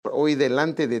hoy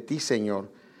delante de ti, Señor.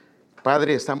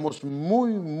 Padre, estamos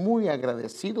muy, muy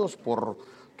agradecidos por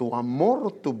tu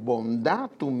amor, tu bondad,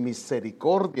 tu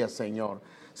misericordia, Señor.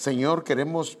 Señor,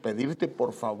 queremos pedirte,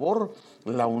 por favor,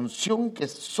 la unción que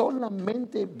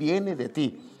solamente viene de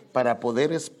ti para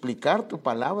poder explicar tu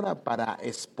palabra, para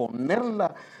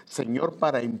exponerla, Señor,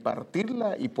 para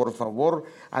impartirla, y por favor,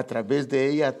 a través de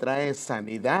ella trae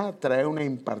sanidad, trae una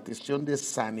impartición de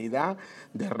sanidad,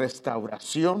 de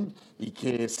restauración, y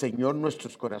que, Señor,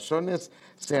 nuestros corazones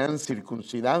sean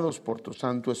circuncidados por tu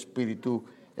Santo Espíritu,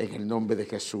 en el nombre de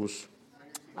Jesús.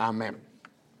 Amén.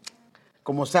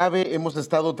 Como sabe, hemos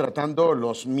estado tratando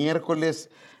los miércoles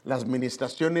las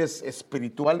ministraciones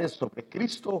espirituales sobre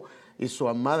Cristo y su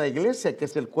amada iglesia, que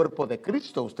es el cuerpo de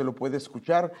Cristo. Usted lo puede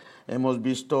escuchar. Hemos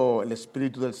visto el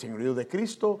espíritu del señorío de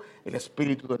Cristo, el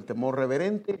espíritu del temor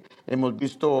reverente, hemos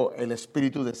visto el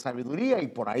espíritu de sabiduría, y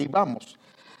por ahí vamos.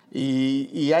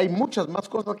 Y hay muchas más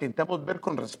cosas que necesitamos ver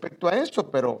con respecto a eso,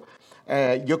 pero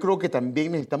yo creo que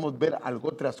también necesitamos ver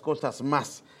otras cosas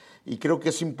más. Y creo que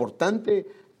es importante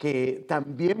que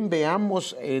también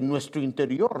veamos nuestro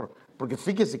interior, porque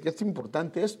fíjese que es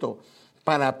importante esto,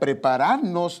 para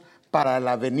prepararnos para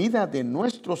la venida de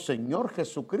nuestro Señor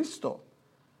Jesucristo,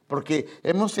 porque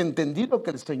hemos entendido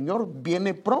que el Señor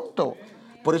viene pronto.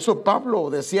 Por eso Pablo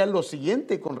decía lo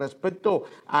siguiente con respecto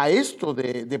a esto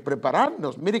de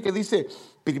prepararnos. Mire que dice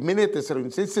 1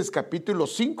 Tesalonicenses capítulo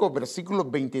 5, versículos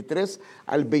 23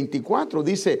 al 24.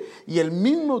 Dice, y el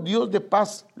mismo Dios de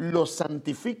paz los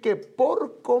santifique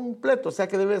por completo. O sea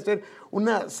que debe ser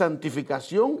una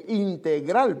santificación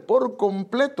integral, por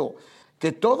completo.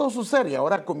 Que todo su ser, y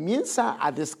ahora comienza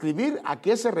a describir a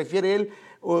qué se refiere él,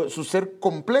 su ser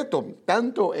completo,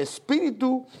 tanto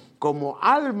espíritu como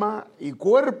alma y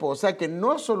cuerpo. O sea que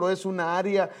no solo es una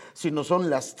área, sino son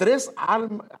las tres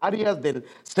áreas del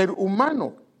ser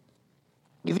humano.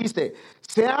 Y dice,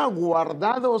 sea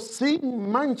guardado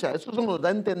sin mancha. Eso nos da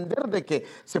a entender de que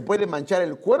se puede manchar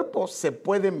el cuerpo, se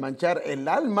puede manchar el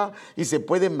alma y se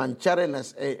puede manchar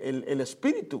el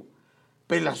espíritu.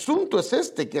 Pero el asunto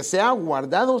es que sea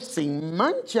guardado sin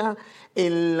mancha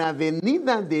en la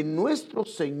venida de nuestro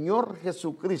Señor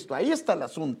Jesucristo. Ahí está el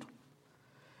asunto.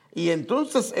 Y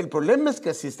entonces el problema es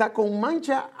que si está con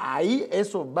mancha, ahí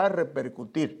eso va a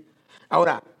repercutir.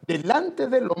 Ahora, delante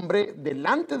del hombre,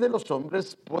 delante de los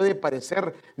hombres, puede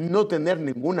parecer no tener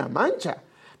ninguna mancha,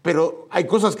 pero hay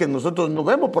cosas que nosotros no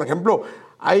vemos. Por ejemplo,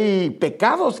 hay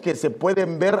pecados que se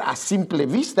pueden ver a simple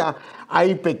vista,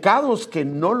 hay pecados que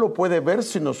no lo puede ver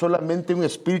sino solamente un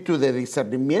espíritu de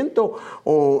discernimiento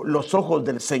o los ojos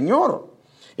del Señor.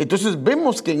 Entonces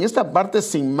vemos que en esta parte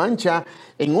sin mancha,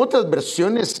 en otras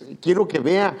versiones quiero que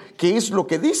vea qué es lo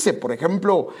que dice. Por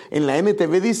ejemplo, en la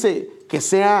NTV dice que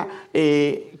sea,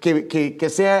 que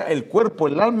sea el cuerpo,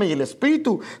 el alma y el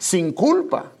espíritu sin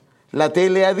culpa. La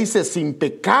TLA dice sin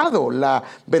pecado. La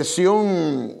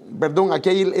versión, perdón, aquí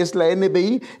es la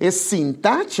NBI, es sin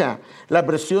tacha. La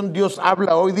versión Dios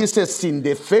habla hoy dice sin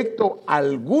defecto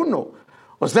alguno.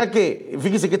 O sea que,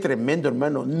 fíjese qué tremendo,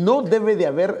 hermano, no debe de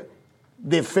haber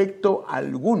defecto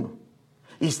alguno.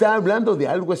 Y está hablando de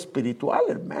algo espiritual,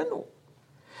 hermano.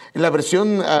 En la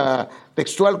versión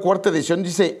textual, cuarta edición,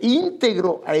 dice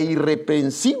íntegro e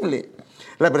irreprensible.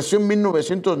 La versión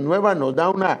 1909 nos da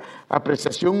una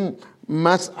apreciación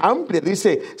más amplia.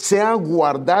 Dice, sea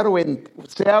guardado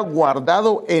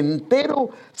entero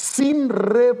sin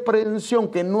reprensión,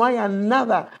 que no haya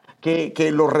nada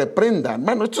que lo reprenda.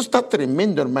 Hermano, esto está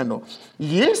tremendo, hermano.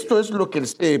 Y esto es lo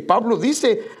que Pablo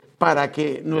dice, para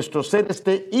que nuestro ser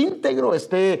esté íntegro,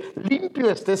 esté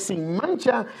limpio, esté sin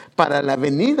mancha para la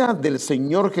venida del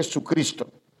Señor Jesucristo.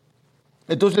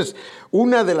 Entonces,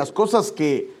 una de las cosas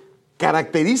que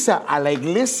caracteriza a la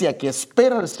iglesia que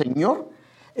espera al Señor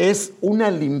es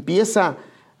una limpieza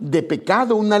de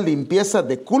pecado, una limpieza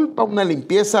de culpa, una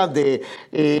limpieza de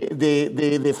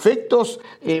defectos,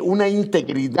 una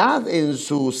integridad en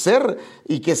su ser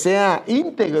y que sea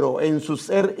íntegro en su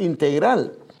ser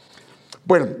integral.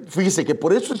 Bueno, fíjese que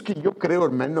por eso es que yo creo,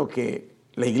 hermano, que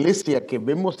la iglesia que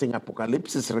vemos en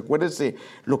Apocalipsis, recuérdese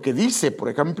lo que dice, por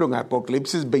ejemplo, en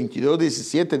Apocalipsis 22,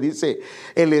 17, dice,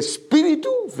 el espíritu,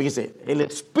 fíjese, el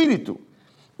espíritu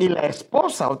y la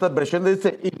esposa, otras versiones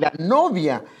dice, y la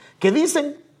novia, ¿qué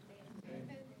dicen?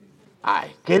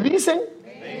 Ay, ¿qué dicen?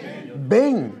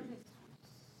 Ven.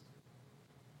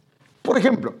 Por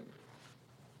ejemplo,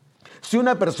 si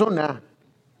una persona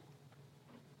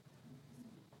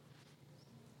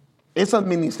es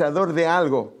administrador de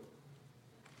algo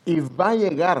y va a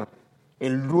llegar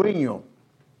el dueño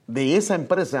de esa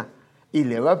empresa y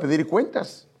le va a pedir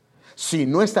cuentas, si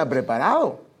no está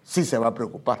preparado, sí se va a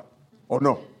preocupar, ¿o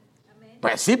no?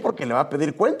 Pues sí, porque le va a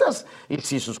pedir cuentas. Y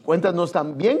si sus cuentas no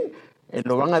están bien,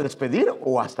 lo van a despedir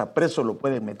o hasta preso lo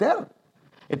pueden meter.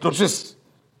 Entonces,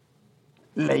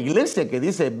 la iglesia que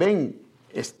dice, ven,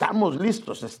 estamos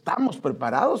listos, estamos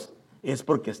preparados, es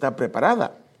porque está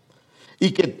preparada.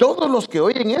 Y que todos los que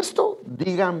oyen esto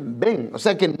digan ven. O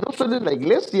sea que no solo es la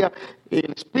iglesia,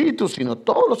 el Espíritu, sino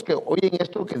todos los que oyen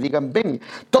esto que digan ven.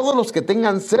 Todos los que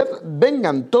tengan sed,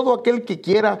 vengan. Todo aquel que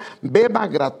quiera, beba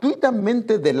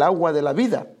gratuitamente del agua de la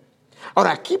vida.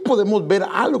 Ahora, aquí podemos ver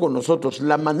algo nosotros.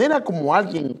 La manera como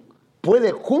alguien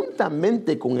puede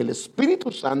juntamente con el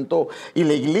Espíritu Santo y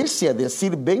la iglesia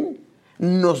decir ven,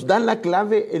 nos da la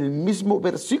clave el mismo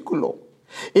versículo.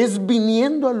 Es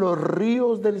viniendo a los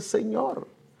ríos del Señor.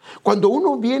 Cuando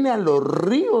uno viene a los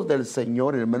ríos del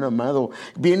Señor, hermano amado,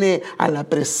 viene a la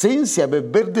presencia, a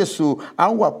beber de su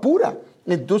agua pura,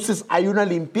 entonces hay una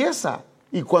limpieza.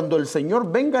 Y cuando el Señor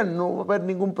venga no va a haber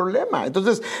ningún problema.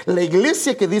 Entonces la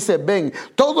iglesia que dice ven,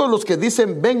 todos los que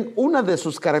dicen ven, una de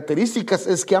sus características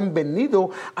es que han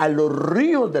venido a los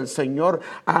ríos del Señor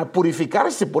a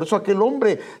purificarse. Por eso aquel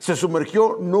hombre se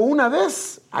sumergió no una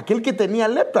vez. Aquel que tenía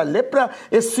lepra, lepra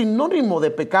es sinónimo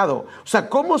de pecado. O sea,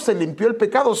 ¿cómo se limpió el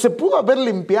pecado? Se pudo haber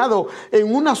limpiado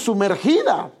en una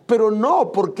sumergida, pero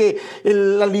no, porque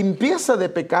la limpieza de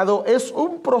pecado es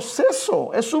un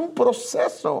proceso, es un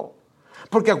proceso.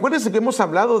 Porque acuérdense que hemos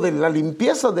hablado de la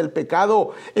limpieza del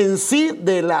pecado en sí,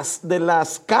 de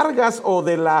las cargas o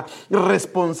de la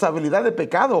responsabilidad de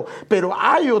pecado. Pero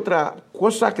hay otra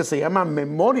cosa que se llama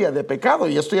memoria de pecado.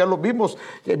 Y esto ya lo vimos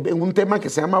en un tema que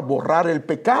se llama borrar el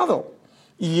pecado.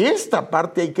 Y esta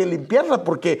parte hay que limpiarla,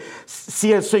 porque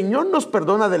si el Señor nos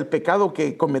perdona del pecado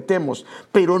que cometemos,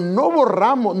 pero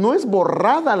no es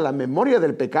borrada la memoria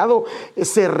del pecado,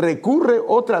 se recurre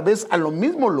otra vez a lo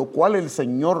mismo, lo cual el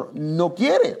Señor no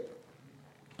quiere.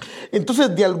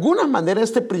 Entonces, de alguna manera,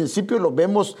 este principio lo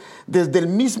vemos desde el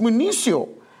mismo inicio.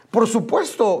 Por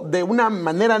supuesto, de una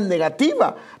manera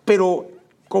negativa, pero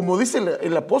como dice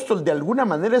el apóstol, de alguna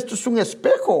manera esto es un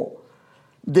espejo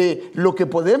de lo que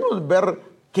podemos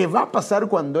ver que va a pasar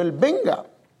cuando Él venga.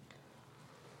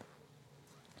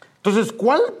 Entonces,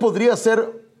 ¿cuál podría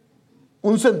ser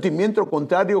un sentimiento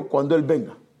contrario cuando Él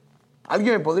venga?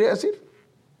 ¿Alguien me podría decir?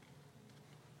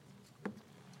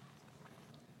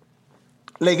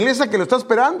 La iglesia que lo está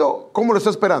esperando, ¿cómo lo está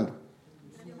esperando?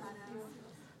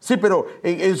 Sí, pero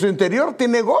en su interior,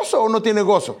 ¿tiene gozo o no tiene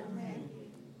gozo?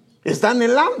 Está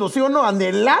anhelando, ¿sí o no?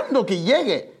 Anhelando que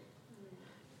llegue.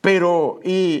 Pero,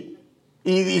 y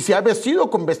se ha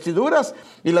vestido con vestiduras,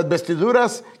 y las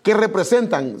vestiduras, ¿qué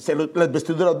representan? Las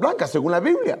vestiduras blancas, según la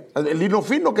Biblia. El lino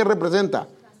fino, ¿qué representa?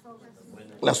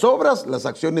 Las obras, las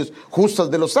acciones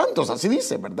justas de los santos, así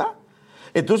dice, ¿verdad?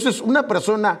 Entonces, una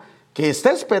persona que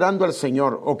está esperando al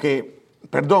Señor, o que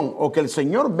el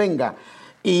Señor venga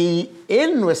y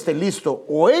Él no esté listo,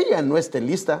 o ella no esté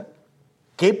lista,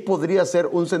 ¿qué podría ser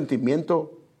un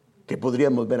sentimiento que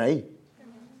podríamos ver ahí?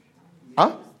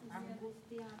 ¿Ah?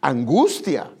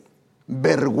 Angustia,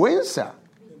 vergüenza,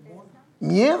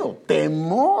 miedo,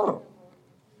 temor.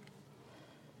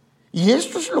 Y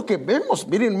esto es lo que vemos,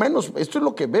 miren hermanos, esto es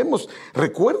lo que vemos.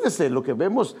 Recuérdese lo que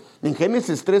vemos en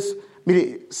Génesis 3.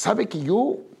 Mire, sabe que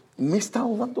yo me he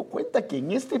estado dando cuenta que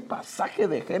en este pasaje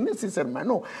de Génesis,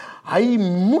 hermano, hay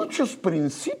muchos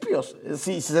principios.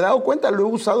 Si se ha dado cuenta, lo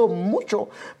he usado mucho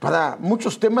para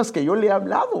muchos temas que yo le he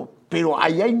hablado, pero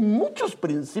ahí hay muchos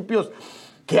principios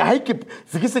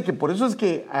fíjese que por eso es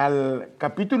que al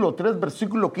capítulo 3,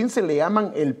 versículo 15 le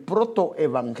llaman el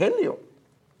protoevangelio.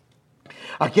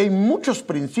 Aquí hay muchos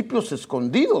principios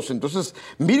escondidos. Entonces,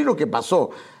 mire lo que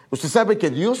pasó. Usted sabe que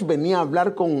Dios venía a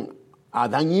hablar con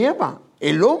Adán y Eva.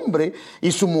 El hombre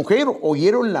y su mujer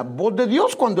oyeron la voz de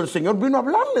Dios cuando el Señor vino a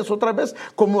hablarles otra vez,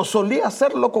 como solía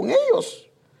hacerlo con ellos.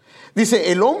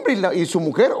 Dice, el hombre y su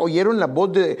mujer oyeron la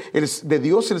voz de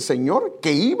Dios el Señor,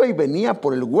 que iba y venía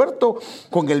por el huerto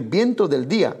con el viento del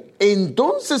día.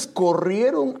 Entonces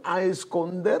corrieron a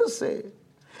esconderse.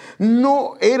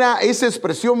 No era esa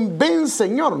expresión, ven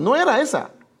Señor, no era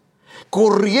esa.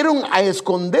 Corrieron a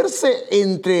esconderse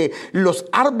entre los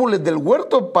árboles del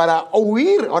huerto para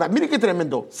huir. Ahora, mire qué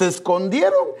tremendo. Se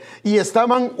escondieron y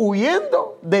estaban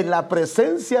huyendo de la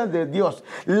presencia de Dios,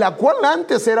 la cual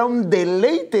antes era un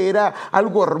deleite, era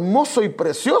algo hermoso y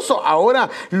precioso. Ahora,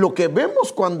 lo que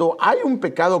vemos cuando hay un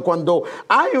pecado, cuando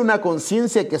hay una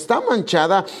conciencia que está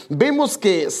manchada, vemos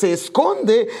que se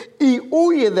esconde y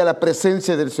huye de la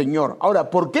presencia del Señor. Ahora,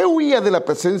 ¿por qué huía de la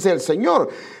presencia del Señor?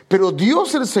 Pero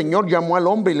Dios el Señor llamó al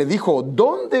hombre y le dijo,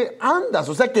 ¿dónde andas?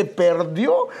 O sea que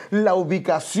perdió la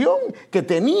ubicación que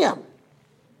tenía.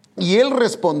 Y él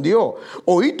respondió,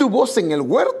 oí tu voz en el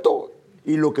huerto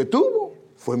y lo que tuvo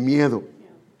fue miedo.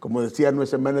 Como decía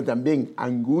nuestra hermana también,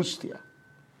 angustia.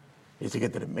 Dice que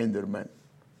tremendo, hermano.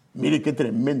 Mire qué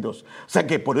tremendos. O sea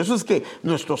que por eso es que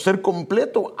nuestro ser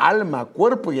completo, alma,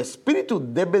 cuerpo y espíritu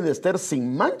debe de estar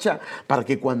sin mancha para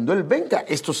que cuando Él venga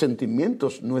estos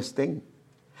sentimientos no estén.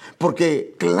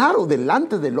 Porque claro,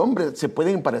 delante del hombre se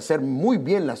pueden parecer muy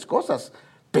bien las cosas,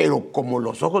 pero como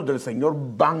los ojos del Señor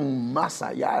van más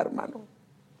allá, hermano.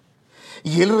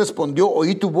 Y Él respondió,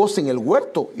 oí tu voz en el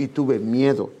huerto y tuve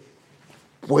miedo,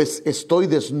 pues estoy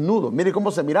desnudo. Mire cómo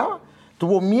se miraba.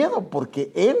 Tuvo miedo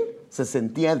porque Él se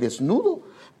sentía desnudo,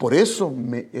 por eso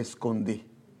me escondí.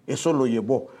 Eso lo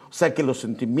llevó. O sea que los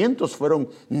sentimientos fueron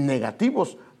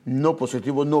negativos, no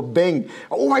positivos. No ven,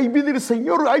 oh, ahí viene el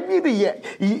Señor, ahí viene,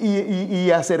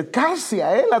 y acercarse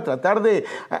a Él a tratar de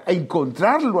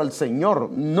encontrarlo al Señor.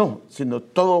 No, sino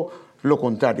todo lo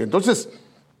contrario. Entonces,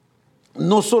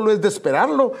 no solo es de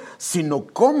esperarlo, sino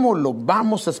cómo lo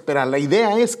vamos a esperar. La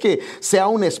idea es que sea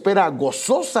una espera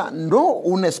gozosa, no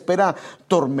una espera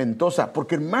tormentosa.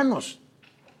 Porque, hermanos,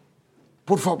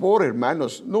 por favor,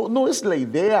 hermanos, no es la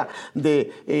idea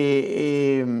de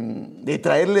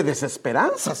traerle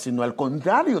desesperanza, sino al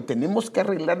contrario, tenemos que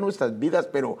arreglar nuestras vidas.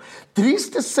 Pero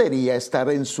triste sería estar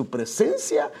en su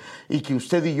presencia y que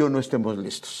usted y yo no estemos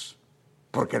listos.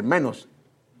 Porque, hermanos,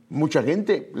 mucha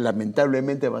gente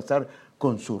lamentablemente va a estar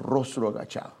con su rostro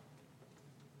agachado.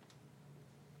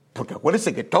 Porque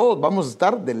acuérdense que todos vamos a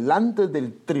estar delante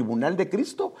del tribunal de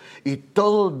Cristo y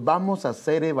todos vamos a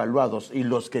ser evaluados. Y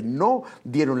los que no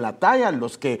dieron la talla,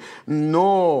 los que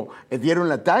no dieron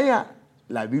la talla,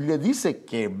 la Biblia dice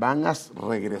que van a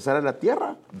regresar a la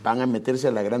tierra, van a meterse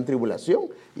a la gran tribulación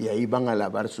y ahí van a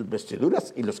lavar sus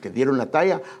vestiduras, y los que dieron la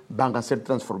talla van a ser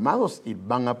transformados y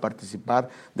van a participar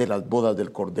de las bodas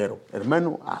del Cordero.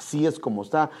 Hermano, así es como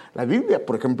está la Biblia.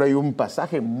 Por ejemplo, hay un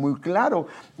pasaje muy claro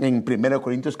en 1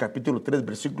 Corintios capítulo 3,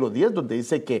 versículo 10, donde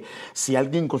dice que si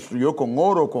alguien construyó con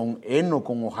oro, con heno,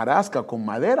 con hojarasca, con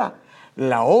madera,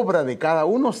 la obra de cada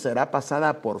uno será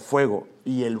pasada por fuego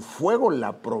y el fuego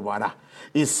la probará.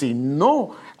 Y si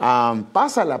no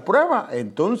pasa la prueba,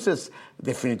 entonces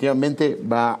definitivamente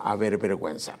va a haber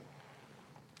vergüenza.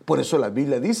 Por eso la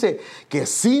Biblia dice que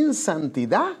sin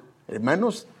santidad,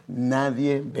 hermanos,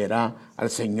 nadie verá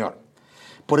al Señor.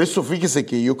 Por eso fíjese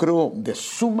que yo creo de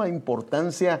suma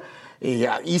importancia,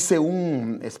 hice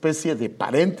una especie de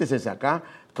paréntesis acá,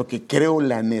 porque creo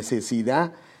la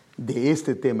necesidad de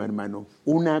este tema, hermano.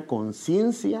 Una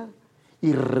conciencia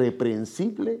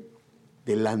irreprensible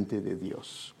delante de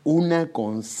Dios. Una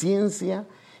conciencia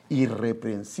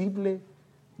irreprensible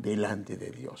delante de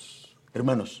Dios.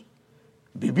 Hermanos,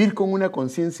 vivir con una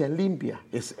conciencia limpia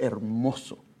es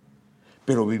hermoso,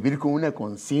 pero vivir con una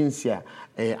conciencia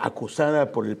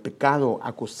acusada por el pecado,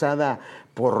 acusada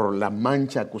por la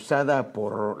mancha, acusada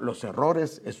por los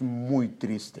errores, es muy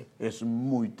triste, es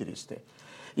muy triste.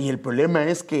 Y el problema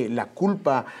es que la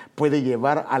culpa puede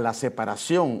llevar a la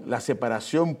separación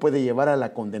puede llevar a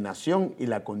la condenación, y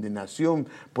la condenación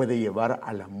puede llevar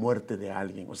a la muerte de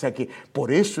alguien. O sea que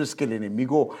por eso es que el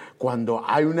enemigo, cuando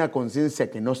hay una conciencia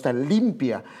que no está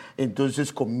limpia,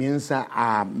 entonces comienza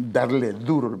a darle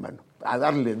duro, hermano. A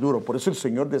darle duro. Por eso el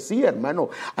Señor decía, hermano,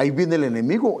 ahí viene el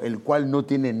enemigo, el cual no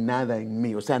tiene nada en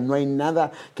mí. O sea, no hay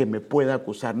nada que me pueda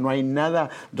acusar, no hay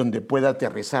nada donde pueda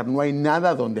aterrizar, no hay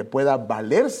nada donde pueda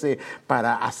valerse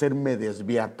para hacerme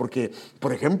desviar. Porque,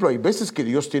 por ejemplo, hay veces que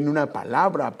Dios tiene una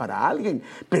palabra para alguien,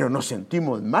 pero nos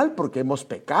sentimos mal porque hemos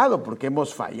pecado, porque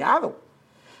hemos fallado.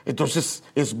 Entonces,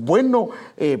 es bueno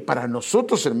para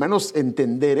nosotros, hermanos,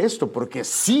 entender esto, porque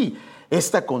sí,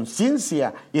 esta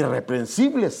conciencia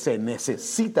irreprensible se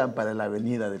necesita para la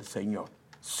venida del Señor.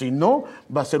 Si no,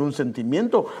 va a ser un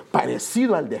sentimiento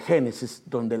parecido al de Génesis,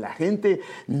 donde la gente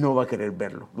no va a querer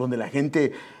verlo, donde la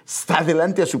gente está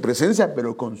delante de su presencia,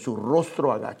 pero con su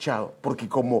rostro agachado. Porque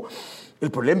como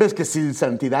el problema es que sin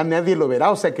santidad nadie lo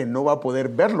verá, o sea que no va a poder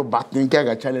verlo, va a tener que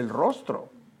agachar el rostro.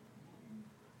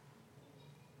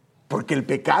 Porque el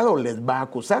pecado les va a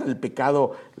acusar, el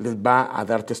pecado les va a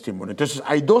dar testimonio. Entonces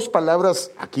hay dos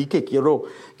palabras aquí que quiero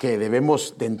que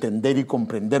debemos de entender y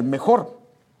comprender mejor.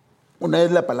 Una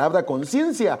es la palabra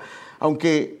conciencia,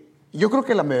 aunque yo creo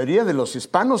que la mayoría de los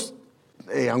hispanos,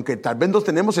 aunque tal vez no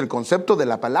tenemos el concepto de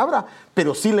la palabra,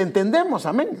 pero sí la entendemos,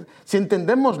 amén. Sí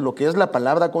entendemos lo que es la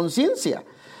palabra conciencia.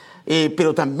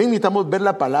 Pero también necesitamos ver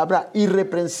la palabra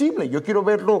irreprensible. Yo quiero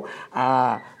verlo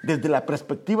desde la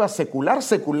perspectiva secular.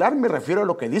 Secular me refiero a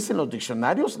lo que dicen los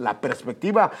diccionarios, la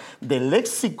perspectiva del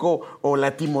léxico o la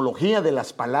etimología de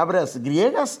las palabras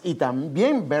griegas, y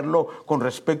también verlo con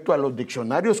respecto a los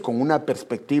diccionarios con una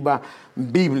perspectiva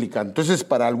bíblica. Entonces,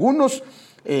 para algunos,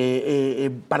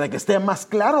 para que esté más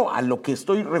claro a lo que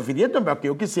estoy refiriéndome, porque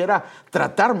yo quisiera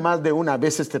tratar más de una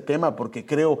vez este tema porque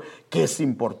creo que es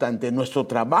importante. Nuestro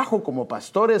trabajo como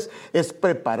pastores es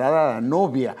preparar a la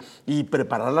novia, y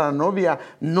preparar a la novia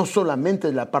no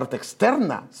solamente la parte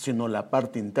externa, sino la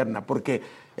parte interna, porque,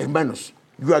 hermanos,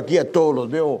 yo aquí a todos los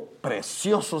veo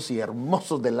preciosos y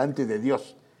hermosos delante de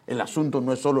Dios. El asunto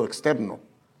no es solo externo,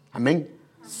 amén,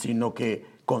 sino que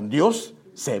con Dios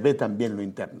se ve también lo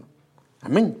interno.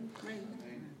 Amén.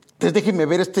 Entonces déjenme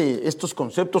ver estos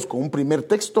conceptos con un primer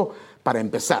texto para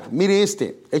empezar. Mire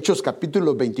Hechos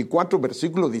capítulo 24,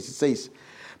 versículo 16.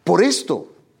 Por esto,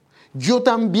 yo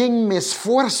también me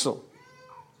esfuerzo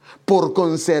por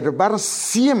conservar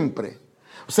siempre.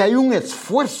 O sea, hay un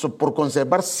esfuerzo por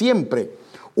conservar siempre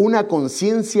una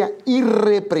conciencia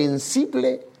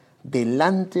irreprensible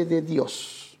delante de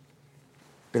Dios.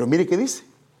 Pero mire qué dice.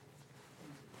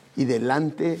 Y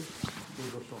delante de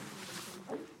los hombres.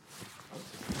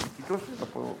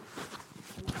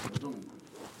 Perdón.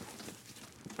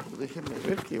 Déjenme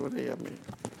ver que ahora ya me...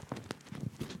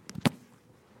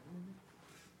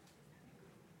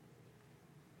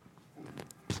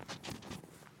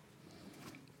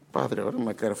 Padre, ahora me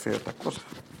va a quedar fea esta cosa.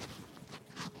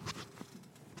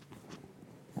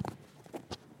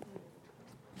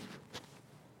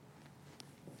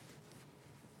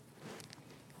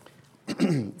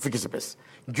 Fíjese pues,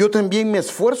 yo también me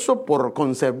esfuerzo por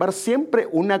conservar siempre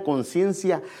una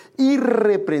conciencia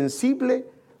irreprensible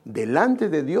delante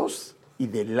de Dios y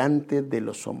delante de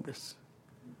los hombres.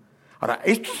 Ahora,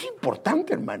 esto es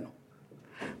importante, hermano,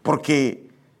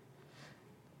 porque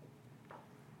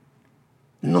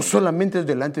no solamente es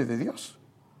delante de Dios,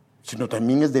 sino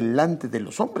también es delante de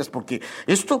los hombres, porque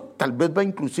esto tal vez va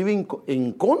inclusive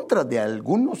en contra de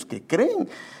algunos que creen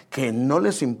que no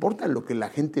les importa lo que la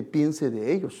gente piense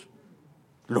de ellos.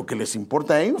 Lo que les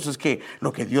importa a ellos es que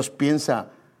lo que Dios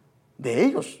piensa de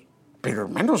ellos. Pero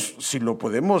hermanos, si lo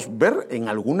podemos ver en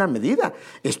alguna medida,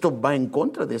 esto va en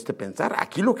contra de este pensar.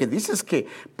 Aquí lo que dice es que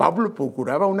Pablo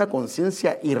procuraba una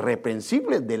conciencia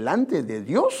irreprensible delante de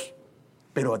Dios,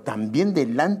 pero también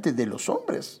delante de los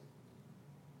hombres.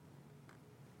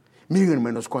 Miren,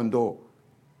 hermanos, cuando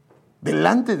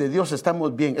delante de Dios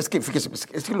estamos bien, es que fíjese,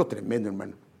 es lo tremendo,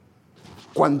 hermano.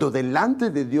 Cuando delante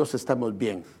de Dios estamos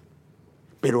bien,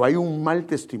 pero hay un mal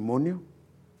testimonio.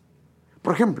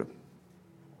 Por ejemplo,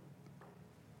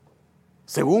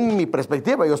 según mi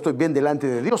perspectiva, yo estoy bien delante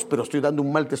de Dios, pero estoy dando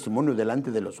un mal testimonio delante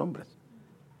de los hombres.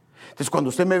 Entonces,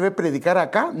 cuando usted me ve predicar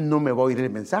acá, no me va a oír el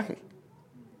mensaje.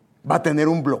 Va a tener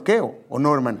un bloqueo, ¿o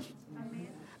no, hermanos?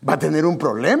 Va a tener un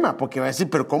problema, porque va a decir,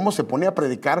 pero ¿cómo se pone a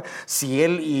predicar si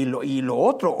él y lo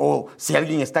otro? O si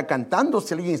alguien está cantando,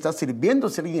 si alguien está sirviendo,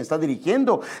 si alguien está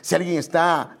dirigiendo, si alguien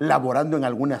está laborando en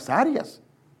algunas áreas.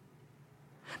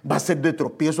 Va a ser de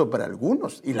tropiezo para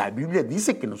algunos. Y la Biblia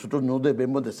dice que nosotros no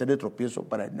debemos de ser de tropiezo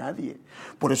para nadie.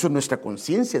 Por eso nuestra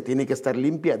conciencia tiene que estar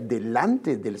limpia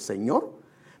delante del Señor,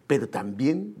 pero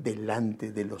también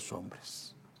delante de los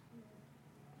hombres.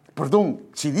 Perdón,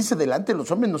 si dice delante de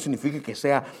los hombres no significa que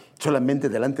sea solamente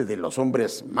delante de los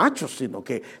hombres machos, sino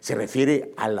que se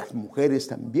refiere a las mujeres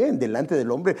también. Delante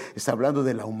del hombre está hablando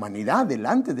de la humanidad,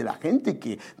 delante de la gente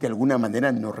que de alguna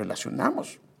manera nos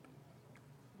relacionamos.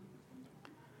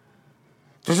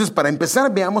 Entonces, para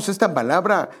empezar, veamos esta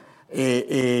palabra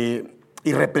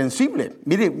irreprensible.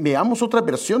 Mire, veamos otra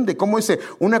versión de cómo dice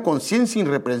una conciencia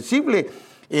irreprensible.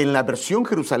 En la versión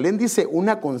Jerusalén dice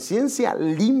una conciencia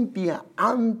limpia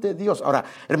ante Dios. Ahora,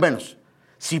 hermanos,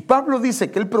 si Pablo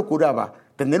dice que él procuraba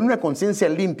tener una conciencia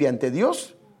limpia ante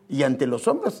Dios y ante los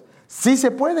hombres, ¿sí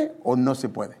se puede o no se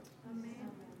puede?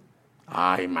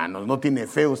 Ay, hermanos, no tiene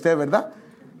fe usted, ¿verdad?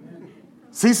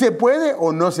 ¿Sí se puede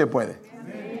o no se puede?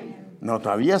 No,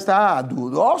 todavía está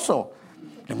dudoso.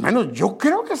 Hermanos, yo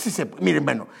creo que sí se puede. Mire,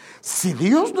 hermano, si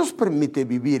Dios nos permite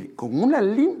vivir con una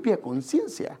limpia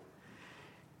conciencia,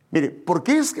 Mire, ¿por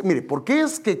qué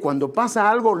es que cuando pasa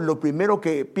algo lo primero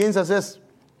que piensas es,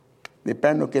 de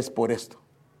plano que es por esto?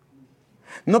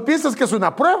 No piensas que es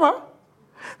una prueba,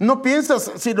 no piensas,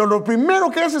 sino lo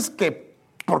primero que haces es que,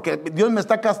 porque Dios me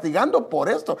está castigando por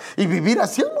esto. Y vivir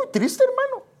así es muy triste,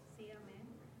 hermano. Sí, amén.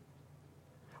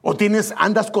 O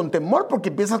andas con temor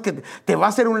porque piensas que te va a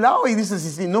hacer un lado y dices,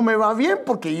 si no me va bien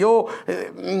porque yo,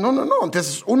 no.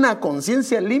 Entonces una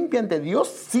conciencia limpia ante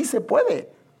Dios sí se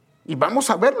puede. Y vamos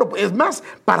a verlo. Es más,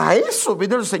 para eso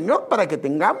vino el Señor, para que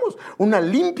tengamos una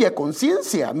limpia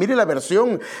conciencia. Mire la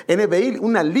versión NBI,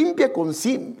 una limpia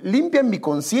mi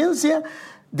conciencia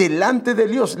delante de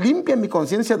Dios. Limpia mi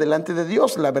conciencia delante de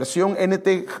Dios. La versión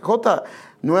NTJ,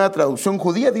 Nueva Traducción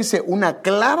Judía, dice una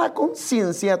clara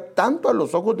conciencia tanto a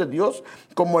los ojos de Dios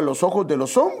como a los ojos de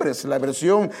los hombres. La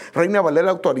versión Reina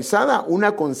Valera actualizada,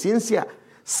 una conciencia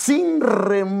sin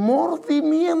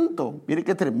remordimiento. Mire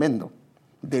qué tremendo.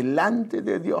 Delante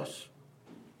de Dios.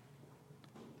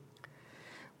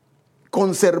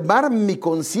 Conservar mi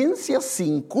conciencia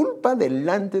sin culpa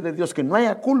delante de Dios, que no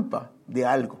haya culpa de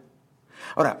algo.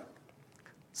 Ahora,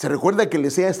 se recuerda que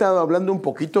les he estado hablando un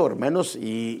poquito, hermanos,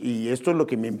 y esto es lo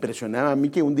que me impresionaba a mí,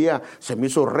 que un día se me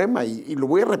hizo rema, y lo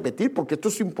voy a repetir porque esto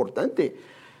es importante.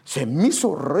 Se me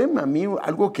hizo rema a mí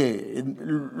algo que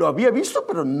lo había visto,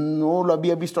 pero no lo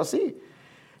había visto así.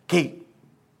 Que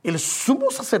el sumo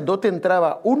sacerdote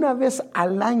entraba una vez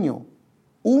al año.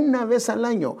 Una vez al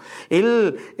año.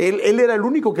 Él era el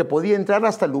único que podía entrar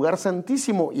hasta el lugar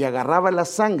santísimo y agarraba la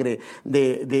sangre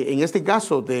en este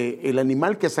caso, del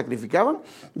animal que sacrificaban,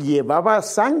 llevaba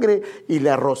sangre y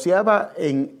la rociaba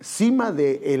encima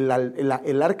del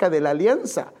el arca de la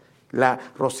alianza. La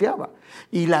rociaba.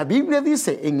 Y la Biblia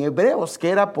dice en Hebreos que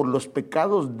era por los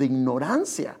pecados de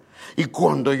ignorancia. Y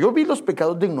cuando yo vi los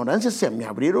pecados de ignorancia, se me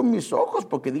abrieron mis ojos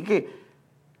porque dije,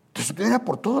 ¿entonces era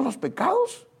por todos los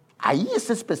pecados? Ahí es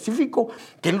específico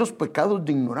que es los pecados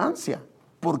de ignorancia.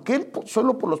 ¿Por qué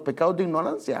solo por los pecados de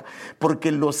ignorancia?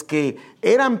 Porque los que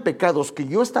eran pecados que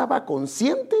yo estaba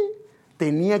consciente,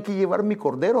 tenía que llevar mi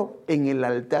cordero en el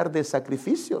altar de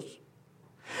sacrificios.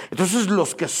 Entonces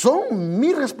los que son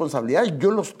mi responsabilidad,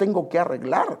 yo los tengo que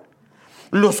arreglar.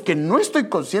 Los que no estoy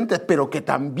consciente, pero que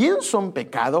también son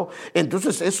pecado,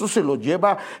 entonces eso se lo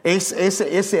lleva,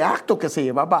 ese acto que se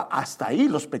llevaba hasta ahí,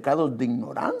 los pecados de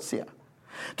ignorancia.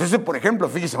 Entonces, por ejemplo,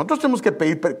 fíjese, nosotros tenemos que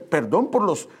pedir perdón por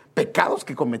los pecados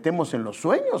que cometemos en los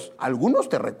sueños. Algunos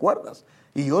te recuerdas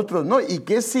y otros no. ¿Y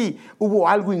qué si hubo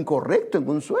algo incorrecto en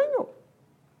un sueño?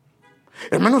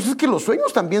 Hermanos, es que los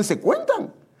sueños también se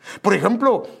cuentan. Por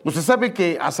ejemplo, usted sabe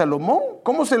que a Salomón,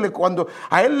 cuando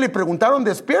a él le preguntaron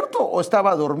despierto o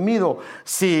estaba dormido,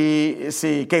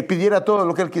 que pidiera todo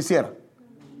lo que él quisiera.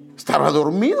 Estaba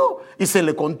dormido y se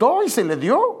le contó y se le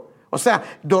dio. O sea,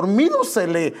 dormido se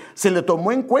le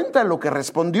tomó en cuenta lo que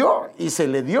respondió y se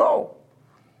le dio.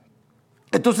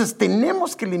 Entonces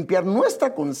tenemos que limpiar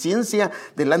nuestra conciencia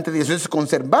delante de Dios. Es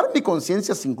conservar mi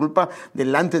conciencia sin culpa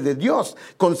delante de Dios.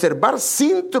 Conservar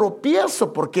sin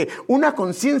tropiezo, porque una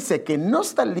conciencia que no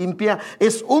está limpia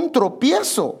es un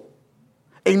tropiezo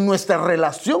en nuestra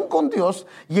relación con Dios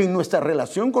y en nuestra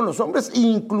relación con los hombres.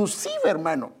 Inclusive,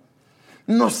 hermano,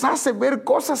 nos hace ver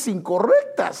cosas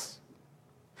incorrectas.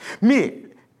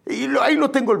 Mire, ahí lo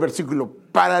tengo el versículo.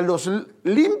 Para los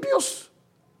limpios,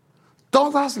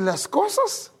 todas las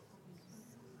cosas,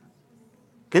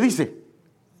 ¿qué dice?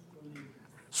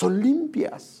 Son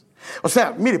limpias. O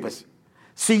sea, mire pues,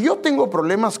 si yo tengo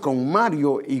problemas con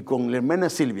Mario y con la hermana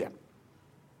Silvia,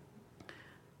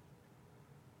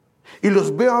 y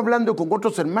los veo hablando con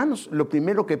otros hermanos, lo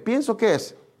primero que pienso que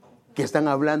es que están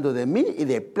hablando de mí y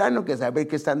de plano que saber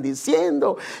qué están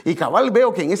diciendo, y cabal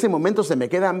veo que en ese momento se me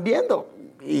quedan viendo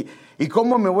y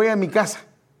cómo me voy a mi casa.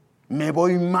 Me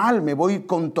voy mal, me voy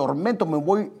con tormento, me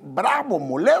voy bravo,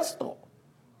 molesto.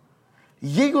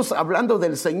 Y ellos hablando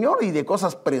del Señor y de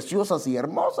cosas preciosas y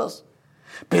hermosas.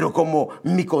 Pero como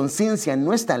mi conciencia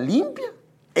no está limpia,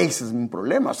 ese es mi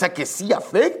problema. O sea que sí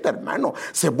afecta, hermano.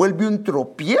 Se vuelve un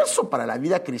tropiezo para la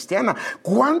vida cristiana.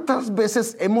 ¿Cuántas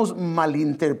veces hemos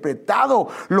malinterpretado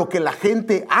lo que la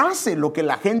gente hace, lo que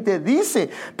la gente dice?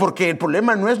 Porque el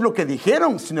problema no es lo que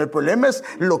dijeron, sino el problema es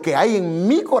lo que hay en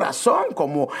mi corazón,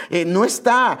 como no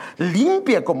está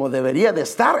limpia como debería de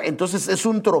estar. Entonces es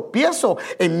un tropiezo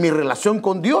en mi relación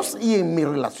con Dios y en mi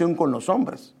relación con los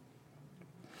hombres.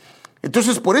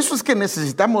 Entonces, por eso es que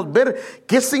necesitamos ver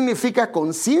qué significa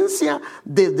conciencia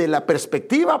desde la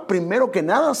perspectiva, primero que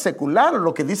nada, secular,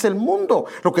 lo que dice el mundo,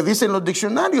 lo que dicen los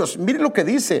diccionarios. Miren lo que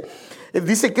dice.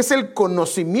 Dice que es el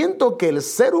conocimiento que el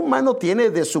ser humano tiene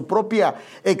de su propia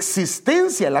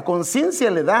existencia. La conciencia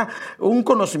le da un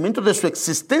conocimiento de su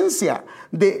existencia,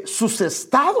 de sus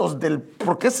estados, del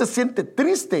por qué se siente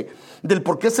triste, del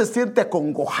por qué se siente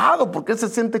acongojado, por qué se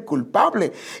siente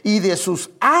culpable, y de sus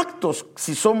actos,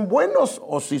 si son buenos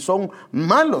o si son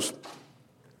malos.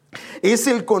 Es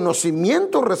el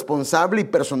conocimiento responsable y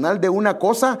personal de una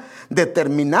cosa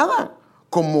determinada,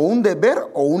 como un deber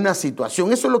o una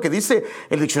situación. Eso es lo que dice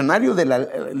el diccionario de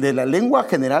la lengua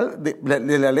general,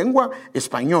 de la lengua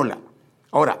española.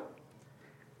 Ahora,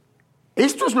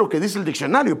 esto es lo que dice el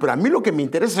diccionario, pero a mí lo que me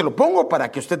interesa, se lo pongo para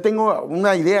que usted tenga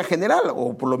una idea general,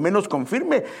 o por lo menos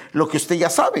confirme lo que usted ya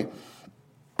sabe.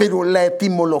 Pero la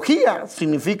etimología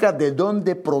significa de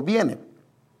dónde proviene.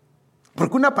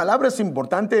 Porque una palabra es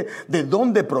importante de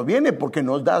dónde proviene, porque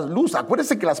nos da luz.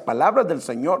 Acuérdense que las palabras del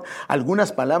Señor,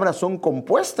 algunas palabras son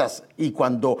compuestas, y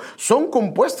cuando son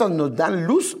compuestas nos dan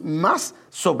luz más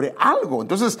sobre algo.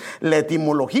 Entonces, la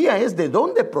etimología es de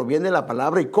dónde proviene la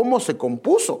palabra y cómo se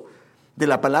compuso, de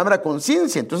la palabra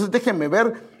conciencia. Entonces, déjenme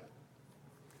ver,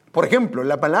 por ejemplo,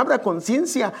 la palabra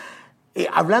conciencia,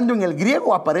 hablando en el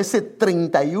griego, aparece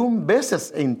 31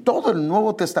 veces en todo el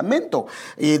Nuevo Testamento.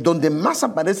 Donde más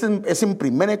aparece es en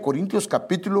 1 Corintios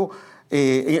capítulo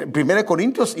 1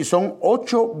 Corintios, y son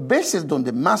 8 veces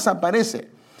donde más aparece.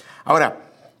 Ahora,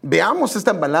 veamos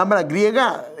esta palabra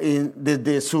griega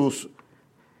desde sus...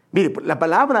 Mire, la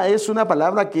palabra es una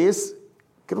palabra que es,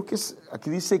 creo que es, aquí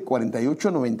dice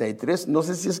 4893, no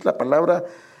sé si es la palabra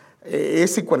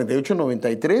ese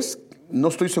 4893, no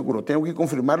estoy seguro, tengo que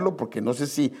confirmarlo porque no sé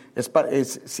si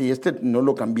si este no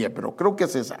lo cambié, pero creo que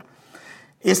es esa.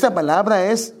 Esta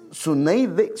palabra es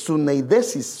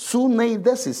suneidesis,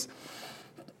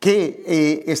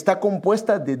 que está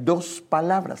compuesta de 2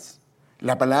 palabras.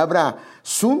 La palabra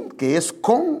sun, que es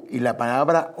con, y la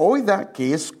palabra oida,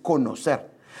 que es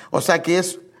conocer. O sea que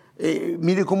es,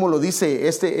 mire cómo lo dice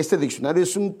este diccionario,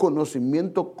 es un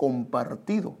conocimiento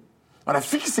compartido. Ahora,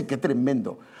 fíjese qué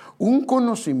tremendo. Un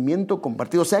conocimiento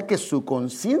compartido, o sea que su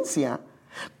conciencia,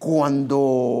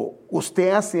 cuando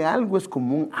usted hace algo, es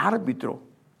como un árbitro.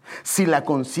 Si la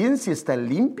conciencia está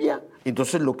limpia,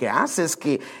 entonces lo que hace es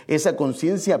que esa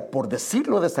conciencia, por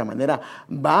decirlo de esta manera,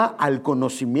 va al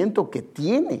conocimiento que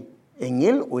tiene en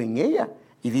él o en ella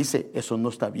y dice, eso no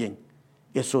está bien,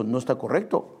 eso no está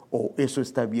correcto, o eso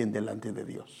está bien delante de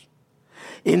Dios.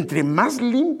 Entre más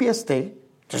limpia esté,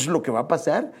 entonces lo que va a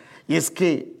pasar es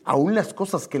que aún las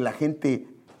cosas que la gente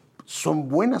son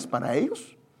buenas para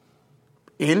ellos,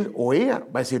 él o ella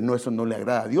va a decir, no, eso no le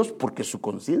agrada a Dios, porque su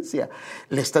conciencia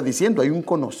le está diciendo, hay un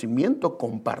conocimiento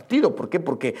compartido. ¿Por qué?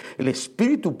 Porque el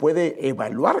espíritu puede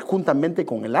evaluar juntamente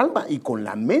con el alma y con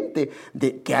la mente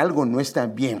de que algo no está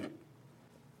bien.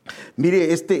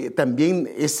 Mire, también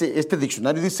este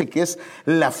diccionario dice que es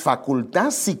la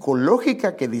facultad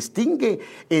psicológica que distingue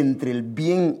entre el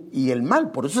bien y el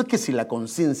mal. Por eso es que si la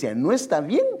conciencia no está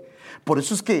bien, por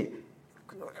eso es que,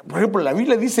 por ejemplo, la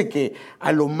Biblia dice que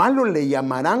a lo malo le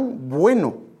llamarán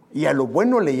bueno y a lo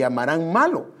bueno le llamarán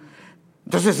malo.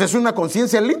 Entonces, ¿es una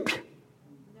conciencia limpia?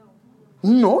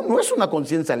 No, no es una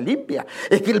conciencia limpia.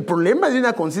 Es que el problema de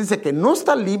una conciencia que no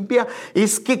está limpia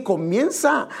es que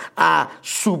comienza a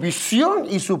su visión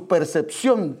y su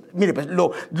percepción. Mire, pues,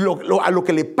 a lo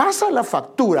que le pasa la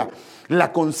factura,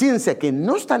 la conciencia que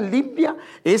no está limpia,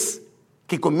 es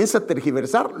que comienza a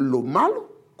tergiversar lo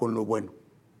malo con lo bueno.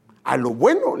 A lo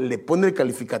bueno le pone el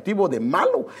calificativo de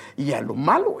malo y a lo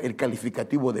malo el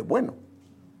calificativo de bueno.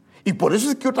 Y por eso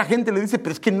es que otra gente le dice,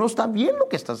 pero es que no está bien lo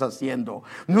que estás haciendo,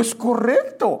 no es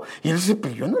correcto. Y él dice,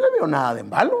 pero yo no le veo nada de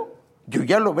malo, yo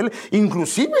ya lo veo.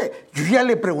 Inclusive, yo ya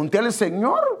le pregunté al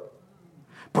Señor.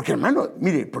 Porque hermano,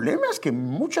 mire, el problema es que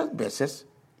muchas veces,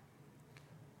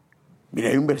 mire,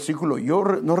 hay un versículo, yo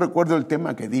no recuerdo el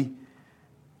tema que di,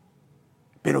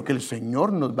 pero que el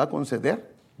Señor nos va a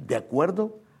conceder de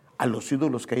acuerdo a los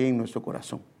ídolos que hay en nuestro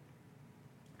corazón.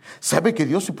 ¿Sabe que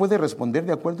Dios se puede responder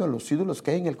de acuerdo a los ídolos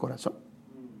que hay en el corazón?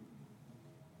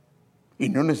 Y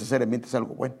no necesariamente es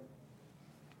algo bueno.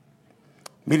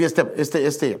 Mire, es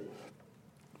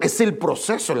el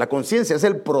proceso, la conciencia es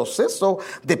el proceso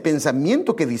de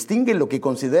pensamiento que distingue lo que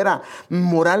considera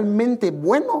moralmente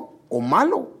bueno o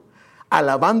malo,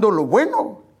 alabando lo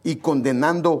bueno y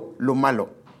condenando lo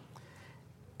malo.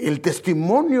 El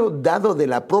testimonio dado de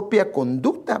la propia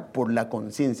conducta por la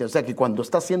conciencia. O sea que cuando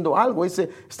está haciendo algo, dice,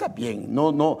 está bien,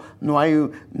 no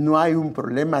hay un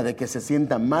problema de que se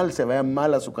sienta mal, se vaya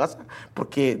mal a su casa,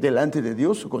 porque delante de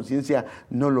Dios su conciencia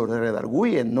no lo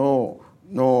redarguye, no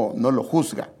lo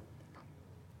juzga.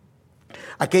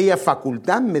 Aquella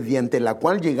facultad mediante la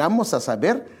cual llegamos a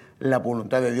saber la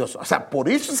voluntad de Dios. O sea, por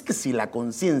eso es que si la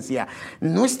conciencia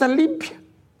no está limpia,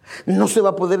 no se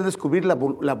va a poder descubrir la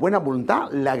buena voluntad,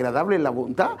 la agradable la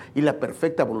voluntad y la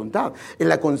perfecta voluntad.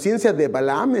 La conciencia de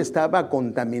Balaam estaba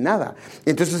contaminada.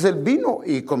 Entonces él vino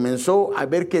y comenzó a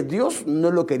ver que Dios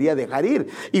no lo quería dejar ir.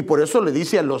 Y por eso le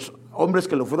dice a los hombres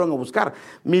que lo fueron a buscar,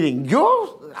 miren,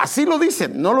 yo, así lo dice,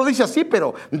 no lo dice así,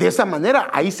 pero de esa manera,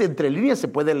 ahí entre líneas se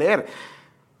puede leer.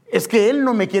 Es que él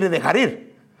no me quiere dejar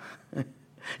ir.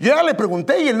 Yo ya le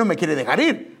pregunté y él no me quiere dejar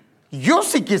ir. Yo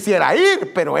sí quisiera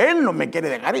ir, pero él no me quiere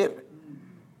dejar ir.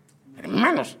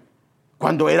 Hermanos,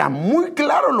 cuando era muy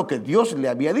claro lo que Dios le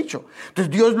había dicho.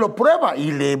 Entonces Dios lo prueba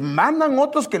y le mandan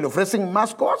otros que le ofrecen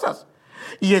más cosas.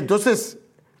 Y entonces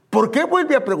 ¿Por qué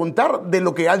vuelve a preguntar de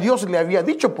lo que a Dios le había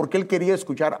dicho? Porque él quería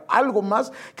escuchar algo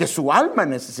más que su alma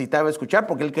necesitaba escuchar,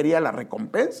 porque él quería la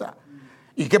recompensa.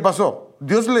 ¿Y qué pasó?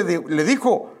 Dios le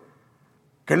dijo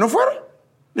que no fuera.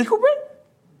 Dijo, ve,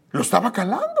 lo estaba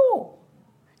calando.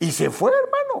 Y se fue,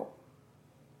 hermano.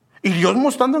 Y Dios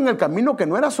mostrando en el camino que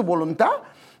no era su voluntad.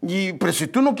 Pero si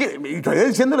tú no quieres, y todavía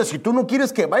diciéndole, si tú no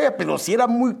quieres que vaya, pero si era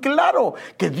muy claro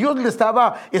que Dios le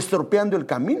estaba estropeando el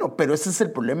camino. Pero ese es el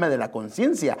problema de la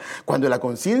conciencia. Cuando la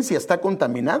conciencia está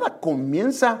contaminada,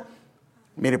 comienza,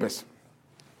 mire pues,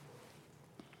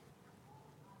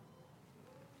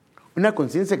 una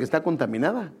conciencia que está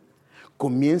contaminada,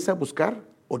 comienza a buscar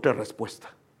otra respuesta.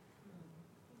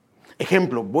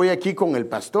 Ejemplo, voy aquí con el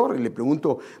pastor y le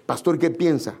pregunto, pastor, ¿qué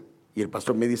piensa? Y el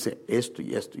pastor me dice, esto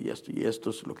y esto y esto y esto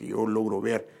es lo que yo logro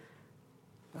ver.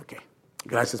 Ok,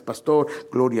 gracias pastor,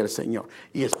 gloria al Señor.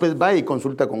 Y después va y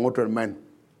consulta con otro hermano.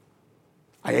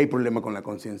 Ahí hay problema con la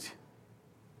conciencia.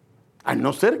 A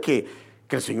no ser que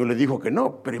el Señor le dijo que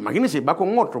no, pero imagínense, va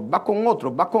con otro, va con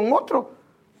otro, va con otro.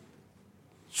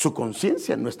 Su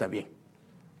conciencia no está bien.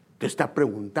 Te está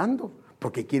preguntando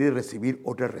porque quiere recibir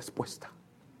otra respuesta.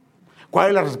 ¿Cuál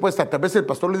es la respuesta? Tal vez el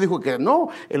pastor le dijo que no,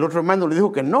 el otro hermano le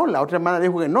dijo que no, la otra hermana le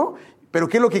dijo que no. Pero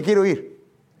 ¿qué es lo que quiere oír?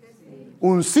 Sí.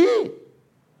 Un sí.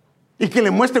 Y que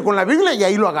le muestre con la Biblia, y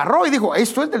ahí lo agarró y dijo,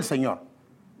 esto es del Señor.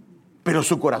 Pero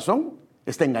su corazón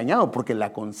está engañado porque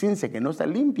la conciencia que no está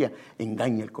limpia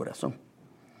engaña el corazón.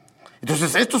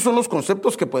 Entonces estos son los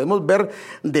conceptos que podemos ver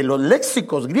de los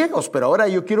léxicos griegos, pero ahora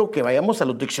yo quiero que vayamos a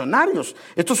los diccionarios.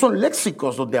 Estos son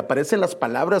léxicos donde aparecen las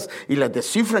palabras y las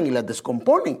descifran y las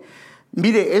descomponen.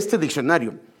 Mire este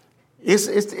diccionario,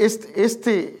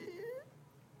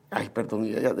 ay perdón,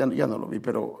 ya no lo vi,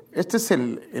 pero este es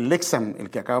el Lexam, el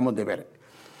que acabamos de ver.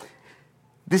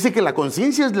 Dice que la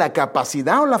conciencia es la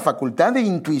capacidad o la facultad de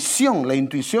intuición. La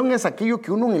intuición es aquello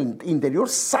que uno en el interior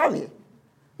sabe,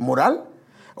 moral,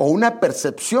 o una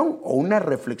percepción o una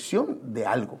reflexión de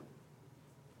algo.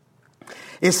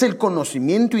 Es el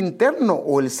conocimiento interno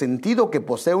o el sentido que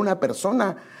posee una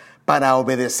persona para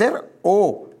obedecer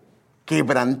o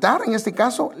quebrantar, en este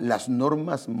caso, las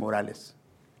normas morales.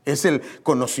 Es el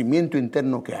conocimiento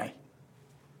interno que hay.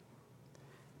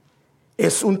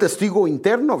 Es un testigo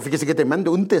interno, fíjese que te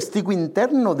mando un testigo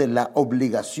interno de la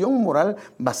obligación moral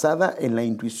basada en la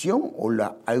intuición o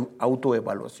la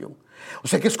autoevaluación. O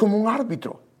sea que es como un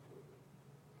árbitro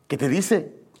que te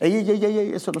dice,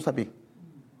 ey, eso no está bien.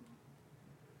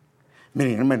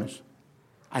 Miren, hermanos,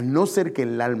 a no ser que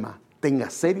el alma tenga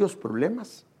serios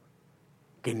problemas,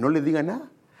 que no le diga nada,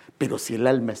 pero si el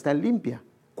alma está limpia,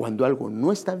 cuando algo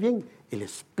no está bien, el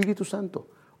Espíritu Santo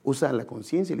usa la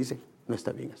conciencia y le dice, no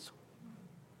está bien eso,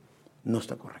 no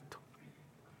está correcto.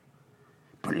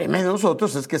 El problema de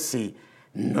nosotros es que si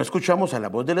no escuchamos a la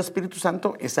voz del Espíritu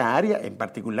Santo, esa área en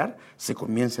particular se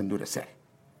comienza a endurecer.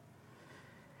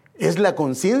 La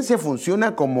conciencia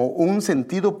funciona como un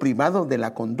sentido privado de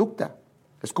la conducta.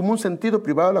 Es como un sentido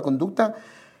privado de la conducta,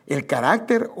 el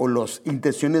carácter o las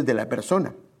intenciones de la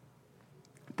persona.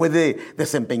 Puede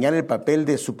desempeñar el papel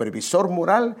de supervisor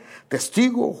moral,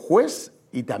 testigo, juez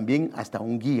y también hasta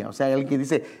un guía. O sea, hay alguien que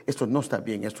dice, esto no está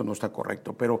bien, esto no está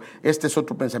correcto. Pero este es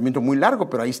otro pensamiento muy largo,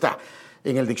 pero ahí está.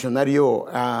 En el diccionario,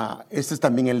 este es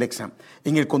también el Lexam.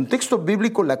 En el contexto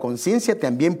bíblico, la conciencia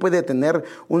también puede tener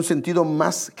un sentido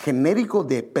más genérico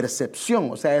de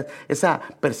percepción, o sea, esa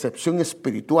percepción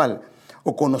espiritual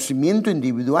o conocimiento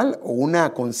individual o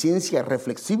una conciencia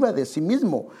reflexiva de sí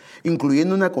mismo,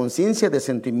 incluyendo una conciencia de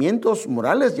sentimientos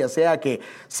morales, ya sea que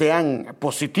sean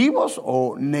positivos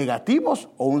o negativos,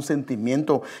 o un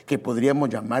sentimiento que podríamos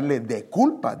llamarle de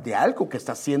culpa, de algo que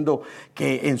está haciendo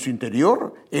que en su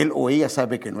interior él o ella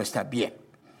sabe que no está bien.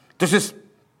 Entonces,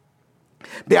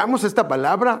 veamos esta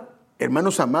palabra,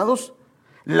 hermanos amados,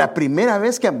 la primera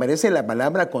vez que aparece la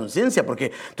palabra conciencia, porque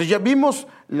entonces ya vimos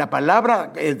la palabra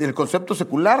del concepto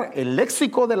secular, el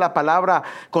léxico de la palabra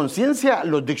conciencia,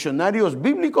 los diccionarios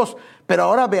bíblicos, pero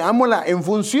ahora veámosla en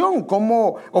función,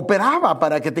 cómo operaba,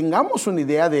 para que tengamos una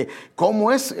idea de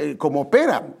cómo es, cómo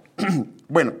opera.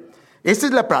 Bueno, esta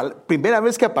es la primera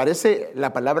vez que aparece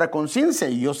la palabra conciencia,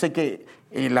 y yo sé que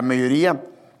la mayoría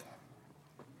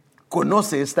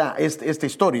conoce esta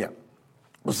historia.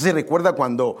 Usted se recuerda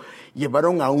cuando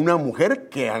llevaron a una mujer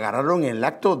que agarraron en el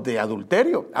acto de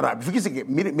adulterio. Ahora, fíjese que,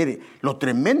 mire, lo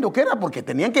tremendo que era, porque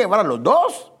tenían que llevar a los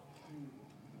dos,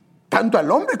 tanto al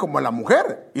hombre como a la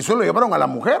mujer, y solo llevaron a la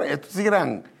mujer. Estos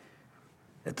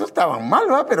estaban mal,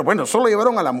 ¿verdad? Pero bueno, solo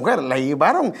llevaron a la mujer, la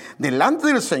llevaron delante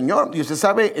del Señor, y usted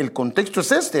sabe, el contexto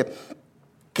es este,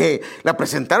 que la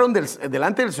presentaron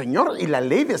delante del Señor, y la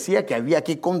ley decía que había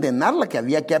que condenarla, que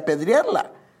había que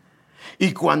apedrearla.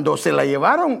 Y cuando se la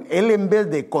llevaron, él en vez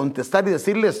de contestar y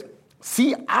decirles,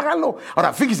 sí, hágalo.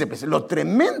 Ahora, fíjese, pues, lo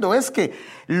tremendo es que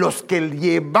los que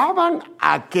llevaban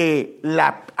a que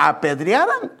la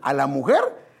apedrearan a la mujer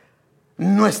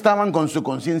no estaban con su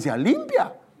conciencia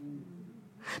limpia.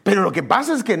 Pero lo que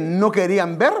pasa es que no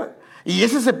querían ver. Y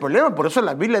ese es el problema. Por eso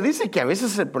la Biblia dice que a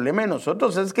veces el problema de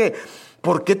nosotros es que,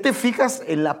 ¿por qué te fijas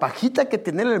en la pajita que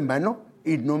tiene el hermano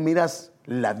y no miras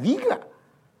la viga?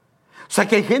 O sea,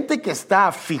 que hay gente que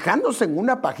está fijándose en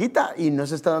una pajita y no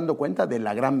se está dando cuenta de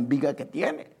la gran viga que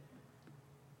tiene.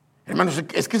 Hermanos,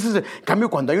 es que ese es el cambio.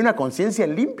 Cuando hay una conciencia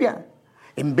limpia,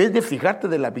 en vez de fijarte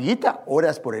de la viguita,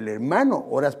 oras por el hermano,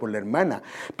 oras por la hermana.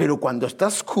 Pero cuando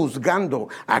estás juzgando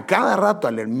a cada rato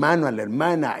al hermano, a la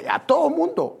hermana, a todo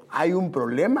mundo, hay un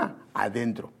problema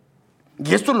adentro.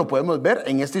 Y esto lo podemos ver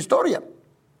en esta historia.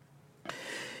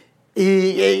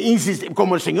 Y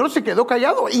como el Señor se quedó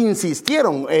callado,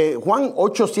 insistieron, Juan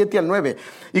 8, 7 al 9,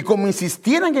 y como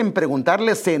insistieran en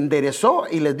preguntarle, se enderezó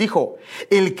y les dijo,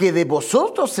 el que de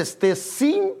vosotros esté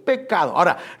sin pecado.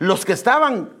 Ahora, los que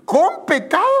estaban con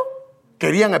pecado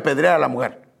querían apedrear a la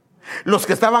mujer. Los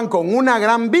que estaban con una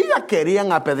gran viga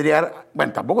querían apedrear,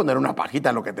 bueno, tampoco no era una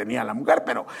pajita lo que tenía la mujer,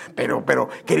 pero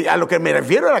a lo que me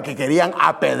refiero era que querían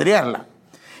apedrearla.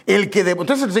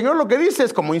 Entonces el Señor lo que dice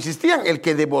es, como insistían, el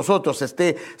que de vosotros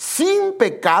esté sin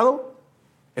pecado,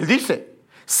 Él dice,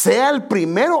 sea el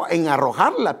primero en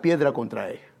arrojar la piedra contra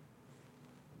ella.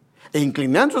 E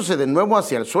inclinándose de nuevo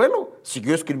hacia el suelo,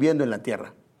 siguió escribiendo en la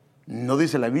tierra. No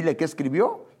dice la Biblia qué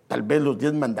escribió, tal vez los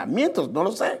 10 mandamientos, no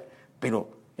lo sé. Pero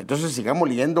entonces sigamos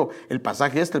leyendo el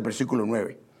pasaje el versículo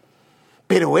 9.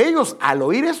 Pero ellos al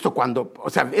oír esto,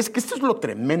 es que esto es lo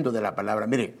tremendo de la palabra,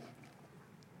 mire.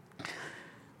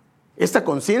 Esta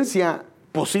conciencia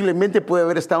posiblemente puede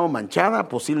haber estado manchada,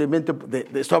 posiblemente,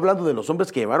 estoy hablando de los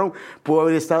hombres que llevaron, pudo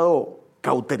haber estado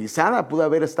cauterizada, pudo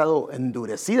haber estado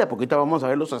endurecida, porque ahorita vamos a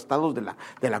ver los estados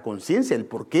de la conciencia, el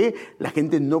por qué la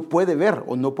gente no puede ver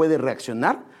o no puede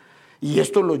reaccionar. Y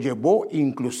esto lo llevó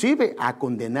inclusive a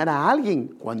condenar a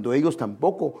alguien cuando ellos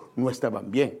tampoco no estaban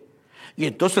bien. Y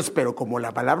entonces, pero como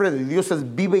la palabra de Dios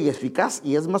es viva y eficaz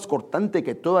y es más cortante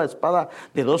que toda espada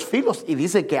de 2 filos, y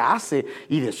dice que hace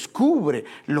y descubre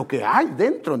lo que hay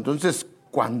dentro. Entonces,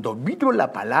 cuando vino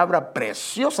la palabra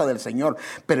preciosa del Señor,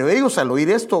 pero ellos al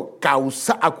oír esto,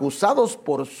 acusados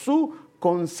por su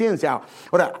conciencia.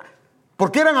 Ahora,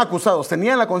 ¿por qué eran acusados?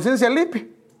 ¿Tenían la conciencia limpia?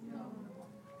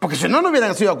 Porque si no, no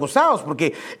hubieran sido acusados.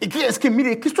 Porque es que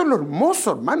mire, que esto es lo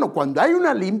hermoso, hermano. Cuando hay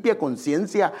una limpia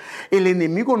conciencia, el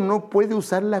enemigo no puede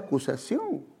usar la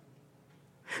acusación.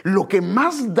 Lo que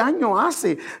más daño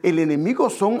hace el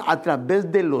enemigo son a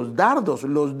través de los dardos.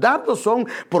 Los dardos son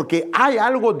porque hay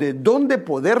algo de donde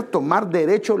poder tomar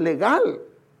derecho legal.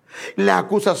 La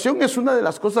acusación es una de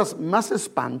las cosas más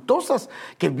espantosas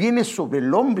que viene sobre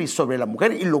el hombre y sobre la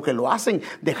mujer, y lo que lo hacen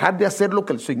dejar de hacer lo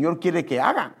que el Señor quiere que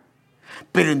hagan.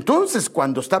 Pero entonces,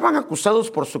 cuando estaban acusados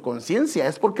por su conciencia,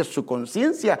 es porque su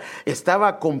conciencia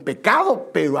estaba con pecado,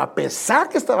 pero a pesar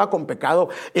que estaba con pecado,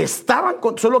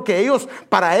 solo que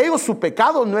para ellos su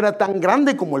pecado no era tan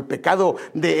grande como el pecado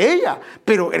de ella.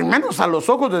 Pero hermanos, a los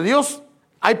ojos de Dios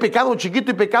hay pecado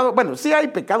chiquito y pecado, bueno, sí hay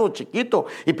pecado chiquito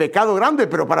y pecado grande,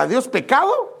 pero para Dios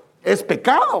pecado es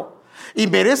pecado y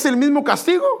merece el mismo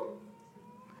castigo.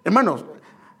 Hermanos,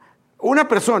 una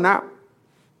persona,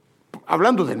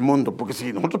 hablando del mundo, porque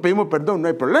si nosotros pedimos perdón no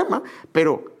hay problema,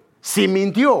 pero si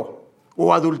mintió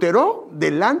o adulteró,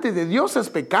 delante de Dios es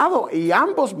pecado y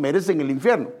ambos merecen el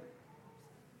infierno.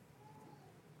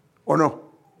 ¿O no?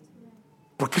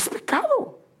 Porque es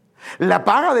pecado. La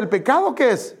paga del pecado,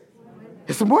 ¿qué es?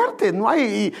 Es muerte. No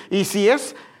hay, y si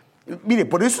es, mire,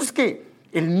 por eso es que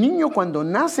el niño cuando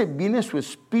nace viene su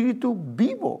espíritu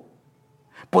vivo.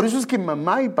 Por eso es que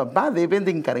mamá y papá deben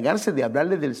de encargarse de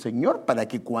hablarle del Señor, para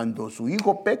que cuando su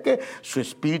hijo peque, su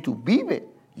espíritu vive.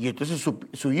 Y entonces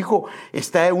su hijo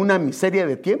está en una miseria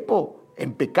de tiempo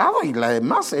en pecado, y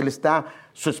además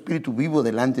su espíritu vivo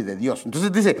delante de Dios.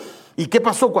 Entonces dice, ¿y qué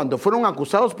pasó? Cuando fueron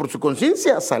acusados por su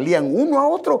conciencia, salían uno a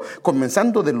otro,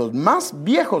 comenzando de los más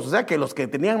viejos, o sea que los que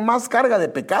tenían más carga de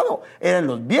pecado eran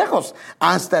los viejos,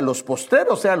 hasta los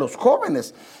postreros, o sea los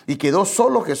jóvenes. Y quedó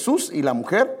solo Jesús y la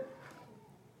mujer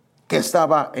que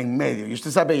estaba en medio. Y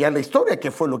usted sabe ya la historia,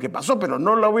 qué fue lo que pasó, pero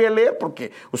no la voy a leer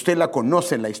porque usted la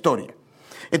conoce, la historia.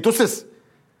 Entonces,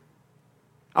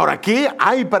 ahora, ¿qué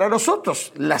hay para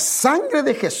nosotros? La sangre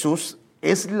de Jesús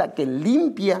es la que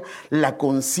limpia la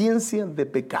conciencia de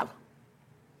pecado.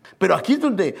 Pero aquí es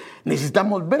donde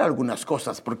necesitamos ver algunas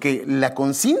cosas, porque la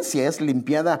conciencia es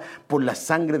limpiada por la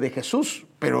sangre de Jesús.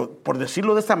 Pero por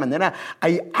decirlo de esta manera,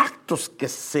 hay actos que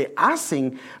se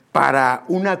hacen para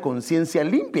una conciencia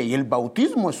limpia. Y el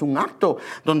bautismo es un acto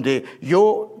donde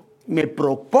yo me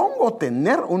propongo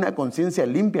tener una conciencia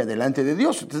limpia delante de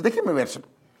Dios. Entonces déjeme verse.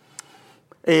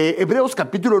 Hebreos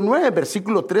capítulo 9,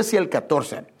 versículo 13 al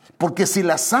 14. Porque si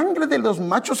la sangre de los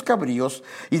machos cabríos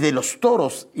y de los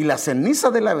toros y la ceniza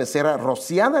de la becerra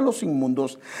rociada a los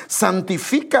inmundos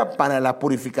santifica para la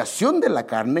purificación de la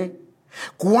carne,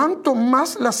 cuánto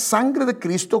más la sangre de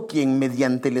Cristo, quien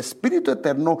mediante el Espíritu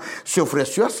Eterno se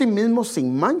ofreció a sí mismo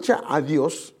sin mancha a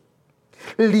Dios,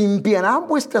 limpiará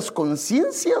vuestras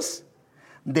conciencias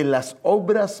de las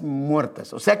obras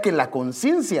muertas. O sea que la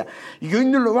conciencia, y hoy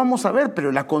no lo vamos a ver,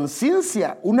 pero la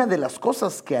conciencia, una de las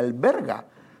cosas que alberga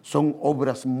son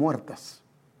obras muertas.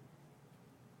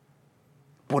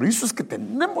 Por eso es que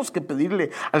tenemos que pedirle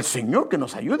al Señor que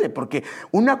nos ayude, porque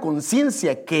una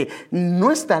conciencia que no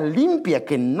está limpia,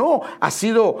 que no ha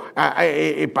sido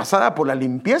pasada por la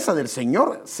limpieza del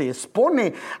Señor, se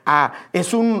expone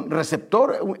es un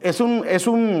receptor, es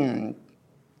un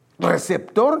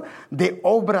receptor de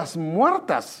obras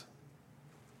muertas.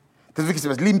 Entonces,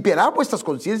 fíjense, limpiará vuestras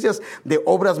conciencias de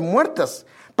obras muertas.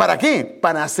 ¿Para qué?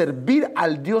 Para servir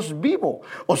al Dios vivo.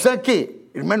 O sea que,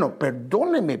 hermano,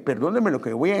 perdóneme lo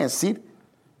que voy a decir.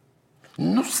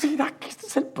 ¿No será que este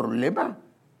es el problema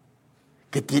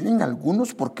que tienen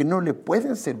algunos porque no le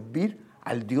pueden servir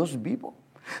al Dios vivo?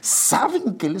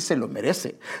 Saben que Él se lo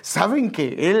merece, saben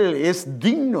que Él es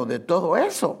digno de todo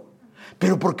eso,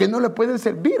 pero ¿por qué no le pueden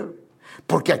servir?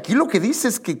 Porque aquí lo que dice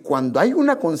es que cuando hay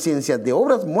una conciencia de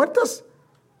obras muertas,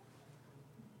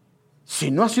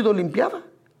 si no ha sido limpiada,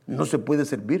 no se puede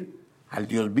servir al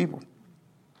Dios vivo.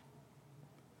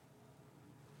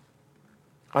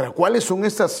 Ahora, ¿cuáles son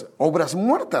estas obras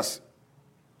muertas?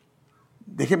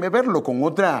 Déjeme verlo con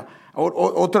otra,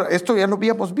 esto ya lo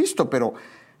habíamos visto, pero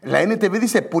la NTV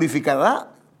dice,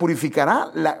 purificará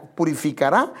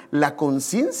la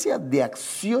conciencia de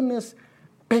acciones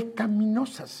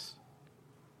pecaminosas.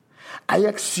 Hay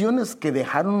acciones que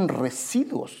dejaron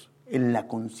residuos en la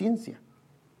conciencia.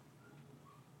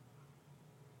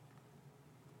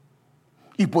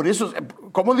 Y por eso,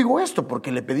 ¿cómo digo esto?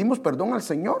 Porque le pedimos perdón al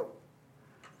Señor.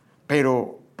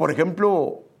 Pero, por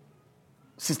ejemplo,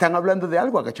 si están hablando de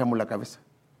algo, agachamos la cabeza.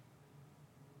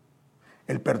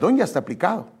 El perdón ya está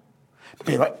aplicado.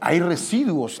 Pero hay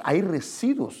residuos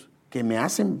que me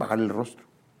hacen bajar el rostro,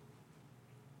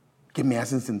 que me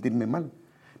hacen sentirme mal.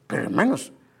 Pero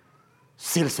hermanos,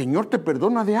 si el Señor te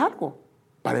perdona de algo,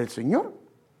 para el Señor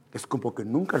es como que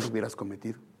nunca lo hubieras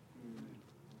cometido.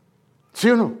 ¿Sí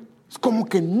o no? Es como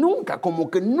que nunca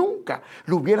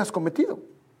lo hubieras cometido.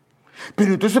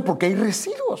 Pero entonces, ¿por qué hay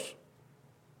residuos?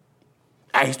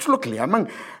 A esto es lo que le llaman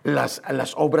las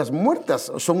obras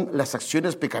muertas, son las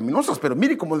acciones pecaminosas. Pero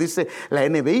mire cómo dice la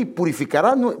NBI,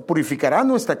 purificará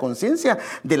nuestra conciencia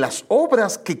de las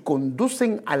obras que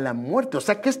conducen a la muerte. O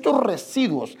sea que estos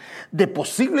residuos de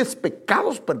posibles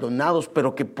pecados perdonados,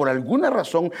 pero que por alguna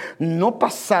razón no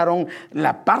pasaron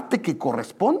la parte que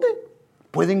corresponde,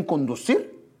 pueden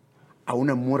conducir a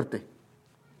una muerte.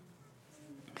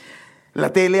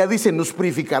 La TLA dice, nos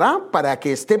purificará para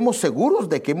que estemos seguros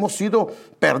de que hemos sido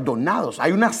perdonados.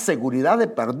 Hay una seguridad de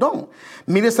perdón.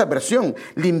 Mire esa versión,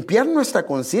 limpiar nuestra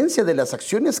conciencia de las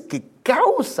acciones que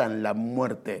causan la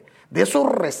muerte, de esos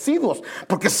residuos.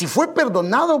 Porque si fue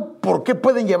perdonado, ¿por qué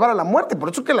pueden llevar a la muerte? Por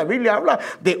eso que la Biblia habla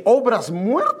de obras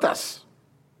muertas.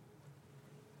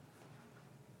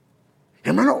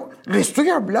 Hermano, le estoy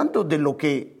hablando de lo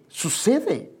que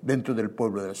sucede dentro del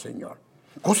pueblo del Señor.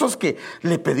 Cosas que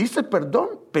le pediste perdón,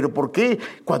 pero ¿por qué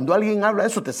cuando alguien habla de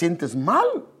eso te sientes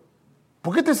mal?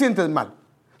 ¿Por qué te sientes mal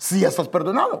si ya estás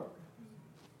perdonado?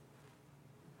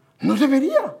 No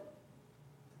debería.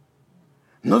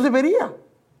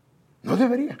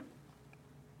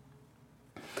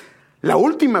 La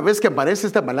última vez que aparece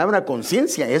esta palabra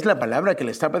conciencia es la palabra que le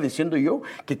estaba diciendo yo,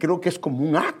 que creo que es como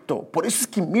un acto. Por eso es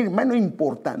que, mi hermano,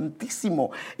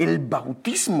 importantísimo el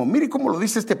bautismo. Mire cómo lo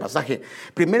dice este pasaje.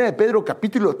 Primera de Pedro,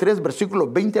 capítulo 3,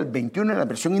 versículo 20 al 21 en la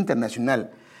versión internacional.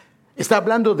 Está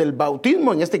hablando del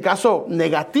bautismo, en este caso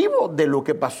negativo, de lo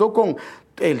que pasó con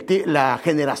la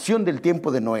generación del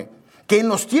tiempo de Noé. Que en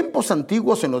los tiempos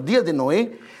antiguos, en los días de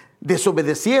Noé,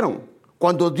 desobedecieron.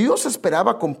 Cuando Dios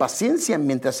esperaba con paciencia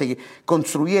mientras se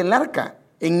construía el arca,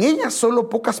 en ella solo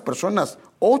pocas personas,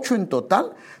 8 en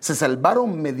total, se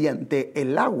salvaron mediante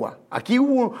el agua. Aquí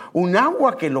hubo un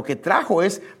agua que lo que trajo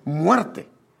es muerte.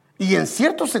 Y en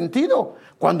cierto sentido,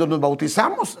 cuando nos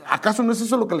bautizamos, ¿acaso no es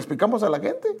eso lo que le explicamos a la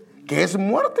gente? que es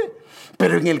muerte.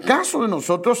 Pero en el caso de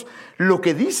nosotros, lo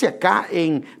que dice acá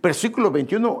en versículo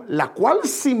 21, la cual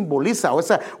simboliza, o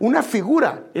sea, una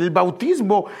figura, el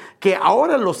bautismo, que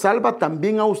ahora lo salva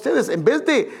también a ustedes. En vez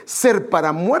de ser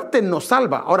para muerte, nos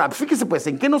salva. Ahora, fíjese pues,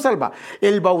 ¿en qué nos salva?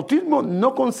 El bautismo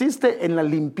no consiste en la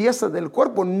limpieza del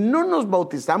cuerpo. No nos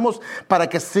bautizamos para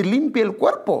que se limpie el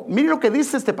cuerpo. Mire lo que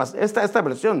dice esta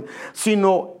versión,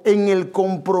 sino en el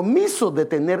compromiso de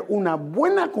tener una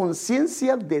buena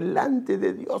conciencia delante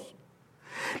de Dios.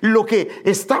 Lo que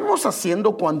estamos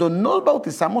haciendo cuando nos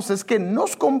bautizamos es que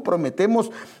nos comprometemos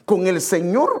con el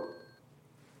Señor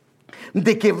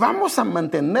de que vamos a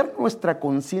mantener nuestra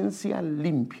conciencia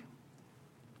limpia.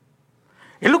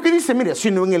 Es lo que dice, mire,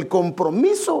 sino en el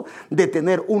compromiso de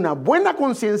tener una buena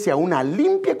conciencia, una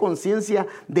limpia conciencia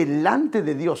delante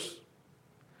de Dios.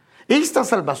 Esta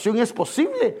salvación es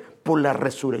posible por la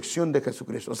resurrección de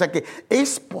Jesucristo. O sea que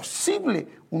es posible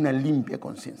una limpia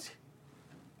conciencia.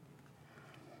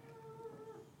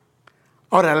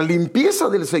 Ahora, la limpieza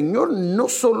del Señor no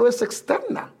solo es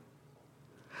externa,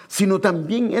 sino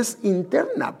también es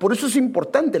interna. Por eso es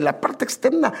importante, la parte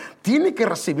externa tiene que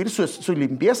recibir su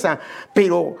limpieza,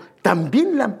 pero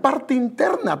también la parte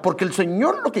interna, porque el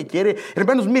Señor lo que quiere,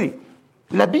 hermanos, mire,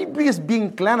 la Biblia es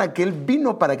bien clara que Él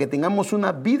vino para que tengamos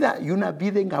una vida y una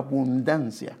vida en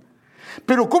abundancia.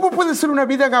 Pero ¿cómo puede ser una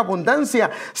vida en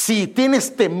abundancia si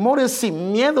tienes temores y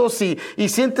miedos y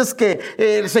sientes que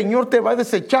el Señor te va a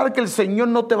desechar, que el Señor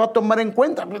no te va a tomar en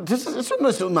cuenta? Eso no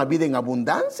es una vida en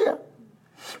abundancia.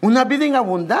 Una vida en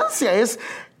abundancia es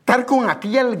estar con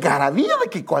aquella algarabía de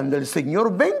que cuando el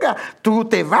Señor venga, tú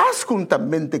te vas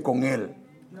juntamente con Él.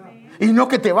 Y no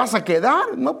que te vas a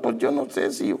quedar. No, pues yo no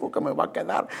sé si yo creo que me va a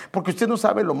quedar, porque usted no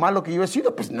sabe lo malo que yo he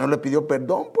sido. Pues no le pidió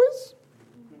perdón, pues.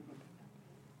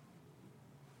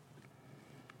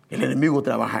 El enemigo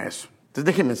trabaja eso. Entonces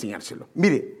déjeme enseñárselo.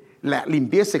 Mire, la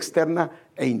limpieza externa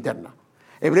e interna.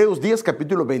 Hebreos 10,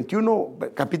 capítulo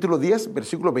 10,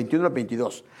 versículo 21 al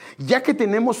 22. Ya que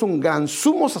tenemos un gran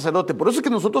sumo sacerdote, por eso es que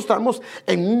nosotros estamos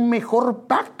en un mejor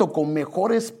pacto con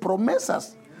mejores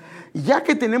promesas. Ya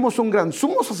que tenemos un gran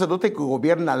sumo sacerdote que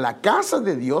gobierna la casa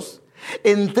de Dios,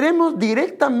 entremos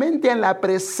directamente a la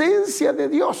presencia de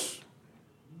Dios.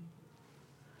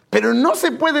 Pero no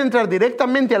se puede entrar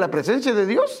directamente a la presencia de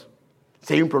Dios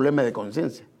si hay un problema de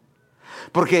conciencia.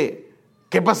 Porque,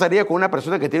 ¿qué pasaría con una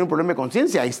persona que tiene un problema de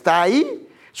conciencia? Está ahí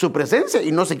su presencia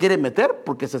y no se quiere meter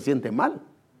porque se siente mal.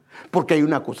 Porque hay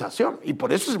una acusación. Y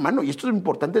por eso, hermano, y esto es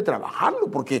importante trabajarlo,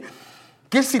 porque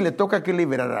 ¿qué si le toca que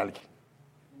liberar a alguien?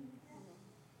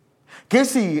 ¿Qué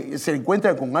si se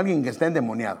encuentra con alguien que está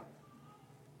endemoniado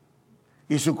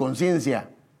y su conciencia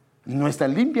no está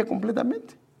limpia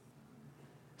completamente?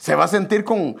 ¿Se va a sentir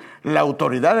con la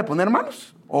autoridad de poner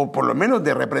manos? ¿O por lo menos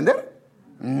de reprender?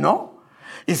 No.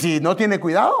 Y si no tiene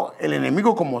cuidado, el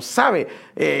enemigo, como sabe,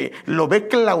 lo ve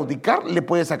claudicar, le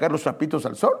puede sacar los trapitos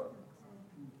al sol.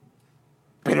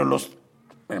 Pero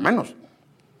hermanos,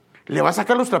 le va a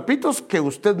sacar los trapitos que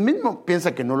usted mismo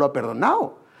piensa que no lo ha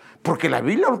perdonado. Porque la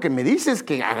Biblia lo que me dice es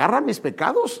que agarra mis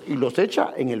pecados y los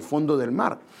echa en el fondo del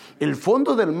mar. El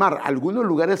fondo del mar, algunos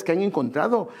lugares que han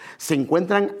encontrado, se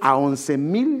encuentran a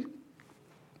 11,000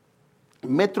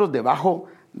 metros debajo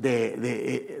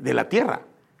de la tierra.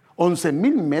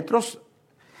 11,000 metros,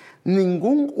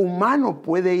 ningún humano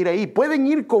puede ir ahí. Pueden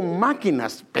ir con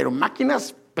máquinas,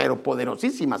 pero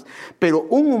poderosísimas. Pero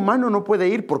un humano no puede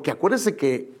ir, porque acuérdese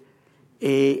que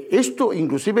esto,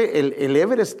 inclusive el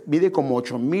Everest mide como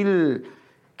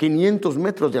 8,500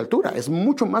 metros de altura. Es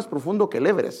mucho más profundo que el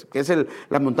Everest, que es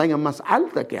la montaña más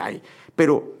alta que hay.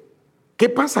 Pero, ¿qué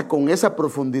pasa con esa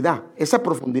profundidad? Esa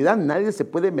profundidad nadie se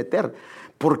puede meter,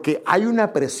 porque hay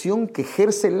una presión que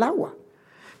ejerce el agua.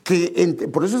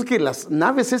 Por eso es que las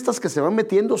naves estas que se van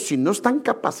metiendo, si no están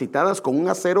capacitadas con un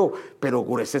acero, pero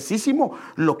gruesísimo,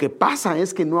 lo que pasa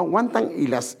es que no aguantan y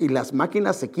las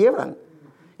máquinas se quiebran.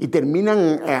 Y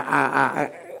terminan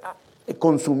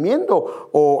consumiendo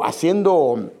o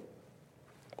haciendo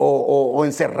o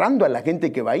encerrando a la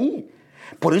gente que va ahí.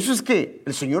 Por eso es que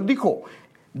el Señor dijo: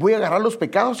 voy a agarrar los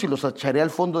pecados y los echaré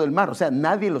al fondo del mar. O sea,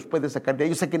 nadie los puede sacar de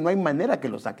ahí. O sea que no hay manera que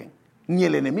los saquen, ni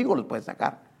el enemigo los puede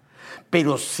sacar.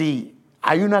 Pero si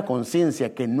hay una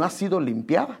conciencia que no ha sido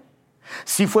limpiada,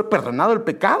 sí fue perdonado el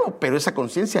pecado, pero esa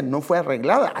conciencia no fue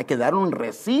arreglada, quedaron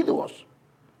residuos,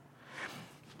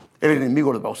 el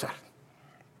enemigo los va a usar.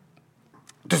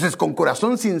 Entonces, con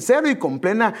corazón sincero y con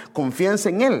plena confianza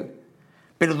en Él.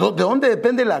 ¿Pero de dónde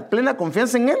depende la plena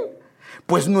confianza en Él?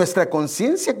 Pues nuestra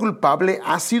conciencia culpable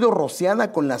ha sido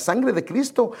rociada con la sangre de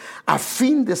Cristo a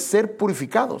fin de ser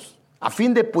purificados. a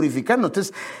fin de purificarnos.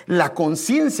 Entonces, la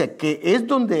conciencia, que es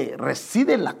donde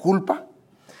reside la culpa,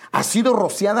 ha sido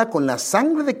rociada con la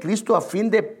sangre de Cristo a fin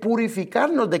de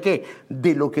purificarnos. ¿De qué?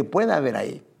 De lo que pueda haber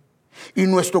ahí. Y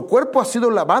nuestro cuerpo ha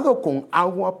sido lavado con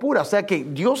agua pura. O sea que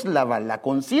Dios lava la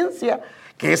conciencia,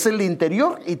 que es el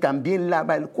interior, y también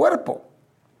lava el cuerpo.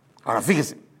 Ahora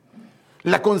fíjese,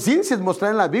 la conciencia es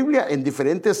mostrada en la Biblia en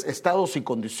diferentes estados y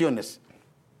condiciones.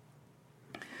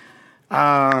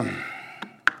 Padre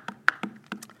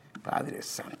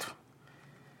Santo.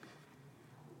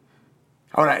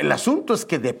 Ahora, el asunto es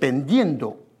que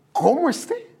dependiendo cómo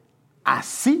esté,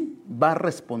 así va a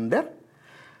responder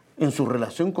en su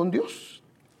relación con Dios,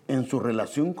 en su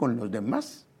relación con los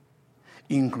demás,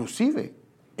 inclusive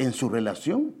en su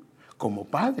relación como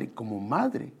padre, como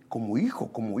madre, como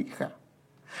hijo, como hija.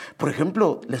 Por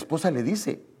ejemplo, la esposa le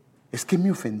dice, es que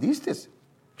me ofendiste.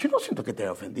 Yo no siento que te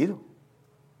haya ofendido.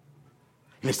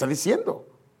 Le está diciendo.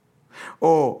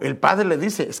 O el padre le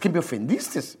dice, es que me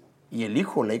ofendiste. Y el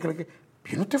hijo le dice,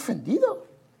 yo no te he ofendido.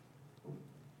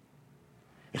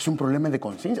 Es un problema de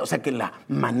conciencia. O sea que la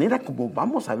manera como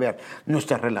vamos a ver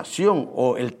nuestra relación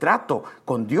o el trato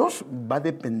con Dios va a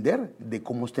depender de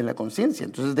cómo esté la conciencia.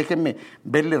 Entonces déjenme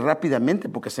verle rápidamente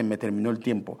porque se me terminó el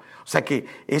tiempo. O sea que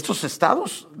estos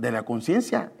estados de la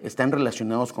conciencia están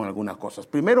relacionados con algunas cosas.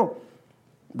 Primero,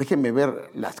 déjenme ver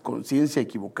la conciencia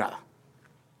equivocada.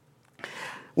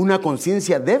 Una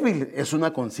conciencia débil es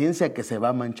una conciencia que se va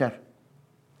a manchar.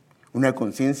 Una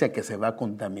conciencia que se va a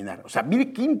contaminar. O sea,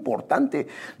 mire qué importante.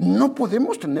 No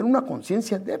podemos tener una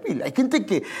conciencia débil. Hay gente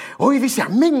que hoy dice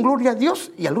amén, gloria a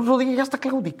Dios, y al otro día ya está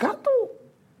claudicando.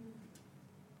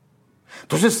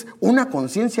 Entonces, una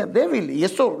conciencia débil, y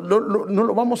esto no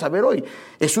lo vamos a ver hoy,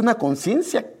 es una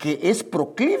conciencia que es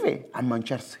proclive a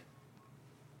mancharse,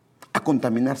 a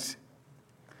contaminarse.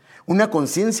 Una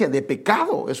conciencia de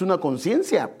pecado es una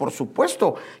conciencia, por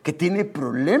supuesto, que tiene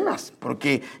problemas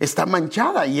porque está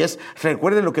manchada. Y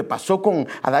recuerden lo que pasó con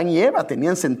Adán y Eva: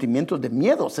 tenían sentimientos de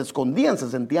miedo, se escondían, se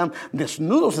sentían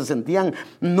desnudos,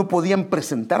 no podían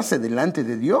presentarse delante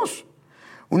de Dios.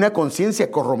 Una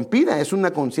conciencia corrompida es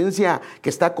una conciencia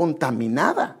que está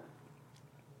contaminada.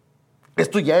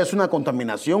 Esto ya es una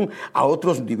contaminación a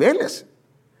otros niveles.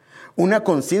 Una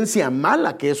conciencia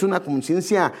mala, que es una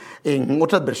conciencia, en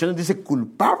otras versiones dice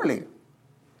culpable.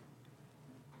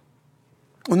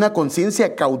 Una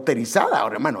conciencia cauterizada.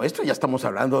 Ahora, hermano, esto ya estamos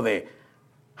hablando de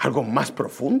algo más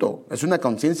profundo. Es una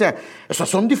conciencia, esos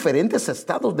son diferentes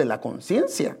estados de la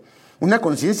conciencia. Una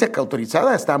conciencia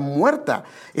cauterizada está muerta,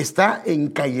 está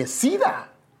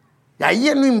encallecida. Ahí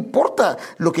ya no importa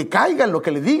lo que caigan, lo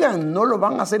que le digan, no lo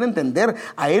van a hacer entender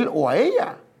a él o a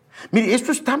ella. Mire,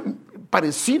 esto está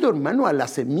parecido, hermano, a la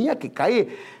semilla que cae,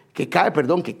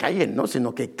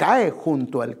 sino que cae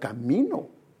junto al camino.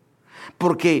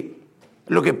 Porque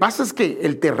lo que pasa es que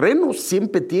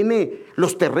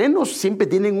los terrenos siempre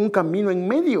tienen un camino en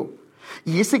medio.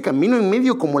 Y ese camino en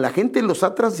medio, como la gente los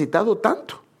ha transitado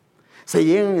tanto, se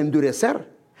llegan a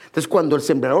endurecer. Entonces, cuando el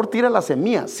sembrador tira la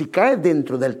semilla, si cae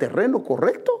dentro del terreno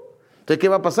correcto, entonces, ¿qué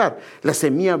va a pasar? La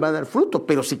semilla va a dar fruto,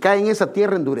 pero si cae en esa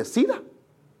tierra endurecida,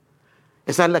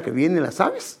 esa es la que vienen las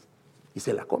aves y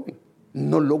se la comen.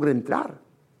 No logra entrar.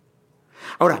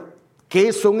 Ahora,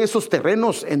 ¿qué son esos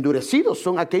terrenos endurecidos?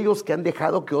 Son aquellos que han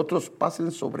dejado que otros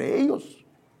pasen sobre ellos.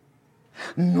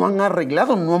 No han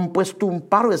arreglado, no han puesto un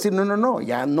paro y decir, no,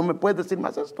 ya no me puedes decir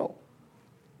más esto.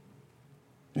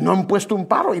 No han puesto un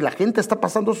paro y la gente está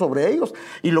pasando sobre ellos.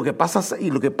 Y lo que pasa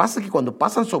es que cuando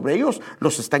pasan sobre ellos,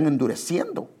 los están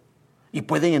endureciendo. Y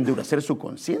pueden endurecer su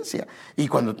conciencia.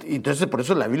 Entonces por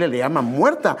eso la Biblia le llama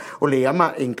muerta o le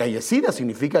llama encallecida.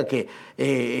 Significa que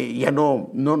ya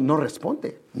no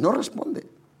responde. No responde.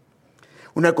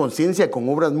 Una conciencia con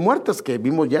obras muertas que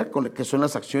vimos ya, que son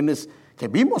las acciones que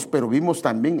vimos, pero vimos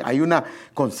también, hay una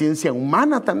conciencia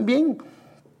humana también.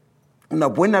 Una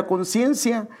buena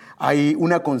conciencia, hay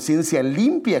una conciencia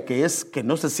limpia que es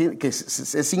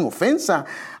sin ofensa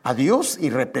a Dios,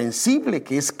 irreprensible,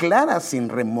 que es clara, sin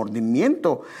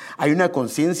remordimiento. Hay una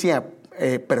conciencia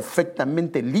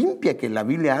perfectamente limpia que la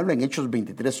Biblia habla en Hechos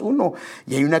 23:1,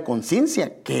 y hay una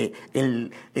conciencia que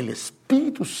el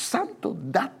Espíritu Santo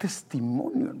da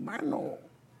testimonio, hermano.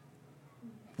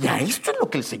 Y a esto es lo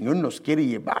que el Señor nos quiere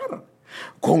llevar.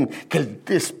 Con que el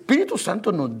Espíritu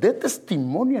Santo nos dé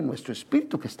testimonio a nuestro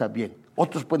espíritu que está bien.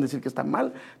 Otros pueden decir que está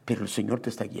mal, pero el Señor te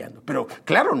está guiando. Pero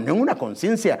claro, no en una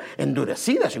conciencia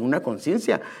endurecida, sino una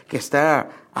conciencia que está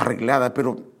arreglada.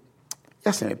 Pero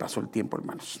ya se me pasó el tiempo,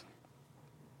 hermanos.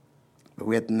 Me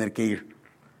voy a tener que ir.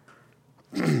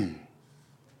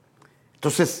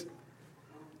 Entonces,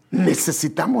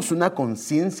 necesitamos una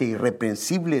conciencia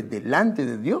irreprensible delante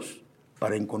de Dios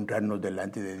para encontrarnos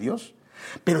delante de Dios,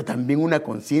 pero también una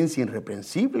conciencia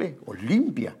irreprensible o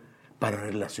limpia para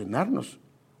relacionarnos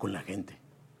con la gente.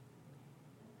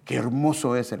 Qué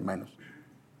hermoso es, hermanos,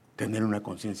 tener una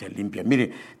conciencia limpia.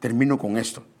 Mire, termino con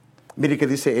esto. Mire que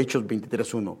dice Hechos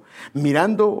 23:1.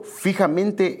 Mirando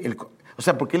fijamente,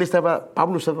 porque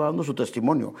Pablo estaba dando su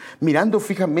testimonio. Mirando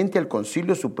fijamente al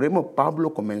Concilio Supremo,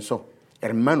 Pablo comenzó: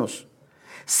 hermanos,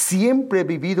 siempre he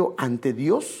vivido ante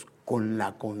Dios con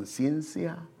la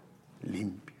conciencia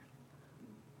limpia.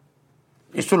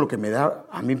 Esto es lo que me da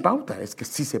a mí pauta, es que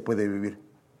sí se puede vivir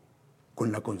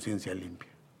con la conciencia limpia.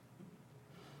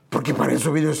 Porque para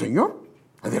eso vino el Señor,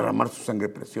 a derramar su sangre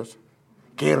preciosa.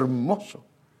 ¡Qué hermoso!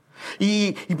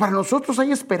 Y para nosotros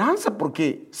hay esperanza,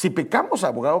 porque si pecamos,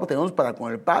 abogado tenemos para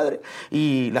con el Padre,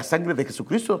 y la sangre de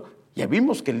Jesucristo ya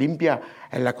vimos que limpia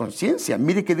la conciencia.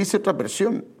 Mire que dice otra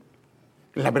versión.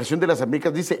 La versión de las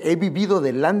Américas dice: he vivido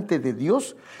delante de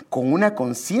Dios con una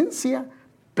conciencia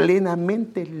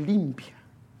plenamente limpia.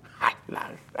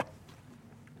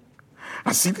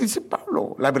 Así dice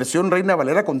Pablo. La versión Reina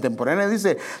Valera contemporánea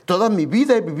dice: toda mi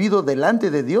vida he vivido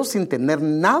delante de Dios sin tener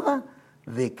nada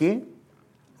de qué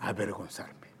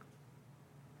avergonzarme.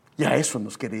 Y a eso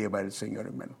nos quiere llevar el Señor,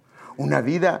 hermano. Una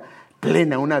vida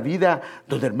plena, una vida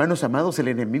donde, hermanos amados, el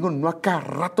enemigo no a cada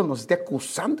rato nos esté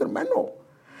acusando, hermano.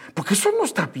 Porque eso no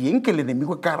está bien, que el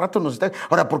enemigo a cada rato nos esté...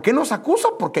 Ahora, ¿por qué nos acusa?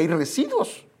 Porque hay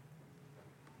residuos.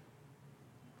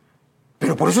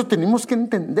 Pero por eso tenemos que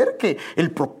entender que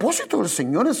el propósito del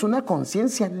Señor es una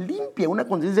conciencia limpia. Una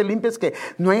conciencia limpia es que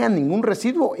no haya ningún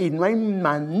residuo y no hay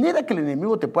manera que el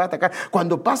enemigo te pueda atacar.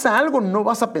 Cuando pasa algo, no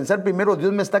vas a pensar primero: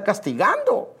 Dios me está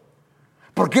castigando.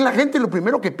 Porque la gente lo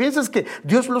primero que piensa es que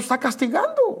Dios lo está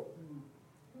castigando.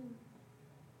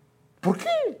 ¿Por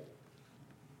qué?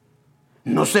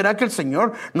 ¿No será que el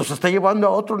Señor nos está llevando a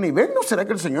otro nivel? ¿No será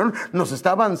que el Señor nos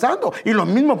está avanzando? Y lo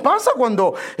mismo pasa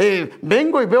cuando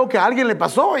vengo y veo que a alguien le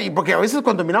pasó. Y porque a veces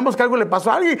cuando miramos que algo le pasó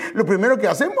a alguien, lo primero que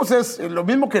hacemos es lo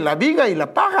mismo que la viga y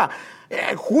la paja.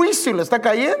 El juicio le está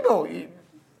cayendo.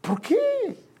 ¿Por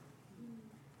qué?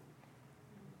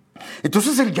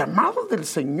 Entonces el llamado del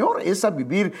Señor es a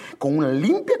vivir con una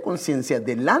limpia conciencia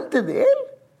delante de Él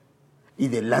y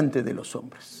delante de los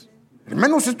hombres.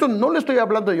 Hermanos, esto no le estoy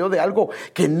hablando yo de algo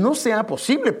que no sea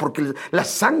posible, porque la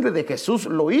sangre de Jesús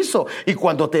lo hizo. Y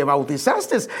cuando te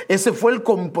bautizaste, ese fue el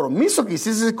compromiso que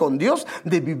hiciste con Dios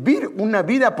de vivir una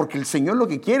vida, porque el Señor lo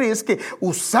que quiere es que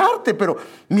usarte. Pero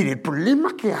mire, el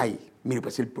problema que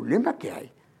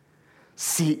hay,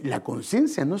 si la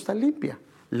conciencia no está limpia,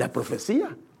 la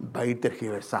profecía va a ir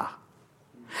tergiversada.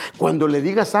 Cuando le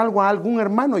digas algo a algún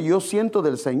hermano: yo siento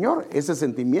del Señor, ese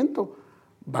sentimiento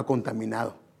va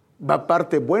contaminado. Va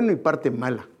parte buena y parte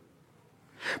mala.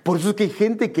 Por eso es que hay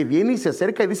gente que viene y se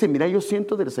acerca y dice: mira, yo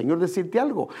siento del Señor decirte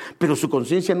algo, pero su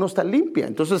conciencia no está limpia.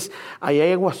 Entonces ahí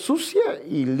hay agua sucia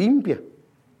y limpia.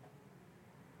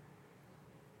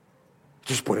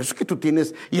 Entonces por eso es que tú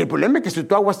tienes... Y el problema es que si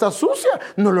tu agua está sucia,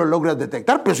 no lo logras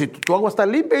detectar. Pero si tu agua está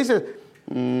limpia, dices: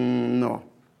 no.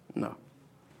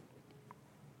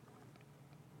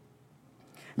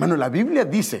 Hermano, la Biblia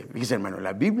dice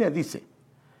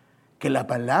que la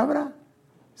palabra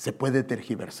se puede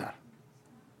tergiversar,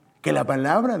 que la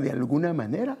palabra de alguna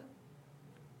manera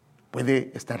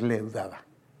puede estar leudada.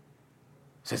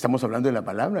 O sea, estamos hablando de la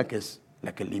palabra que es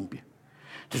la que limpia.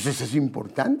 Entonces es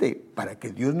importante para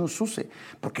que Dios nos use,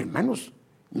 porque, hermanos,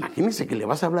 imagínense que le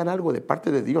vas a hablar algo de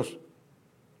parte de Dios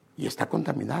y está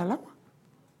contaminada el agua.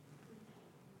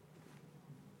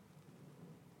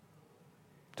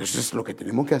 Entonces lo que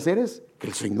tenemos que hacer es que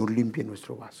el Señor limpie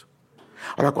nuestro vaso.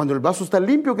 Ahora, cuando el vaso está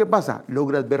limpio, ¿qué pasa?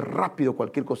 Logras ver rápido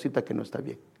cualquier cosita que no está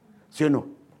bien. ¿Sí o no?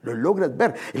 Lo logras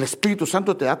ver. El Espíritu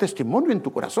Santo te da testimonio en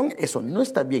tu corazón: eso no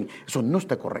está bien, eso no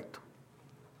está correcto.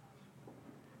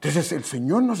 Entonces el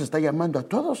Señor nos está llamando a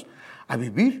todos a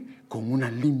vivir con una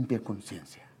limpia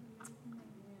conciencia.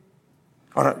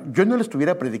 Ahora, yo no le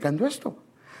estuviera predicando esto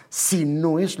si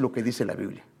no es lo que dice la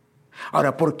Biblia.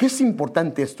 Ahora, ¿por qué es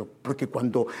importante esto? Porque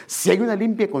si hay una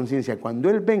limpia conciencia,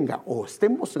 cuando Él venga o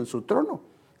estemos en su trono,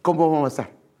 ¿cómo vamos a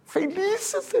estar?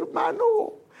 Felices, hermano,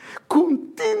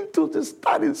 contentos de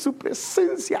estar en su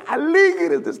presencia,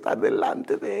 alegres de estar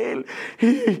delante de Él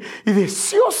y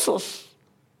deseosos.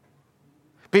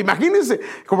 Pero imagínense,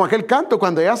 como aquel canto,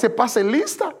 cuando ya se pase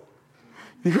lista.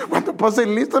 Digo, cuando pase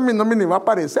lista, mi nombre ni va a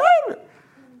aparecer.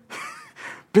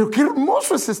 Pero qué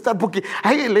hermoso es estar, porque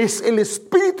el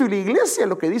Espíritu y la iglesia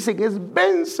lo que dicen es: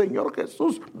 ven, Señor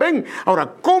Jesús, ven.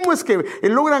 Ahora, ¿cómo es que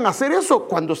logran hacer eso?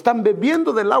 Cuando están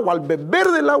bebiendo del agua. Al beber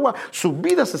del agua, su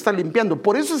vida se está limpiando.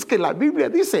 Por eso es que la Biblia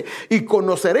dice: y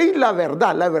conoceréis la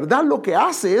verdad. La verdad lo que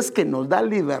hace es que nos da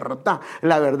libertad.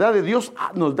 La verdad de Dios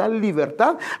nos da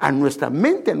libertad a nuestra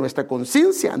mente, a nuestra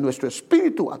conciencia, a nuestro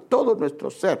espíritu, a todo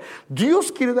nuestro ser. Dios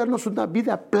quiere darnos una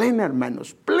vida plena,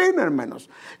 hermanos,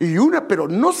 pero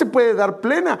no se puede dar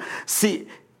plena si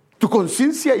tu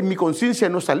conciencia y mi conciencia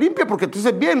no está limpia, porque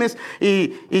entonces vienes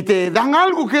y te dan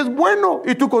algo que es bueno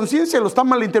y tu conciencia lo está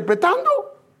malinterpretando.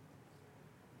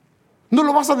 No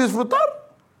lo vas a disfrutar.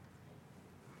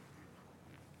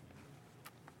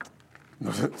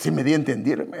 No sé si me di a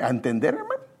entender,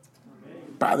 hermano.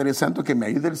 Padre Santo, que me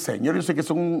ayude el Señor. Yo sé que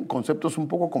son conceptos un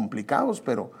poco complicados,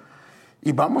 pero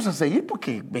y vamos a seguir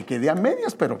porque me quedé a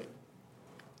medias, pero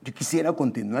yo quisiera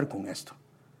continuar con esto,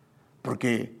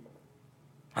 porque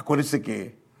acuérdense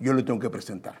que yo lo tengo que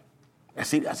presentar.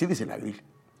 Así dice la Biblia,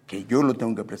 que yo lo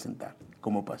tengo que presentar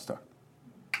como pastor.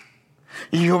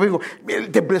 Y yo vengo,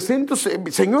 te presento,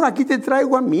 Señor, aquí te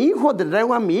traigo a mi hijo, te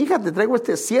traigo a mi hija, te traigo a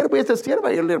este siervo y a esta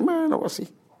sierva, y el hermano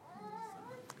así.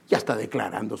 Ya está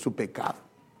declarando su pecado.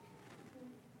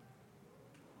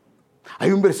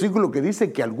 Hay un versículo que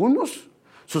dice que algunos,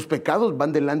 sus pecados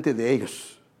van delante de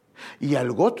ellos y a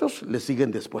otros le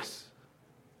siguen después.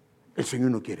 El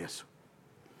Señor no quiere eso.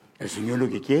 El Señor lo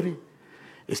que quiere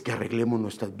es que arreglemos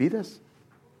nuestras vidas.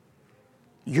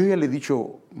 Yo ya le he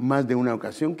dicho más de una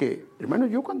ocasión que, hermano,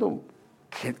 yo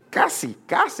casi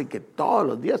que todos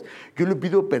los días, yo le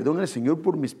pido perdón al Señor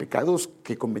por mis pecados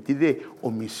que cometí de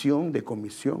omisión, de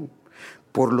comisión.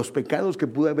 Por los pecados que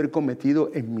pude haber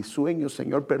cometido en mis sueños,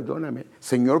 Señor, perdóname.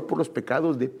 Señor, por los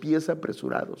pecados de pies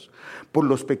apresurados. Por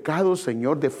los pecados,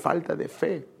 Señor, de falta de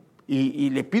fe. Y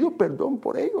le pido perdón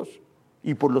por ellos.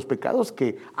 Y por los pecados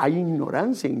que hay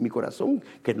ignorancia en mi corazón,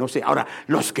 que no sé. Ahora,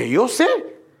 los que yo sé,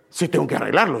 sí tengo que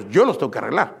arreglarlos. Yo los tengo que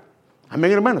arreglar.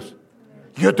 Amén, hermanos.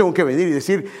 Yo tengo que venir y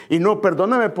decir, y no,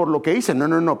 perdóname por lo que hice.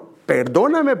 No.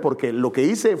 Perdóname porque lo que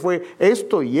hice fue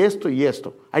esto y esto y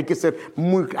esto. Hay que ser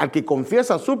al que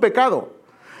confiesa su pecado.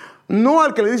 No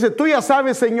al que le dice, tú ya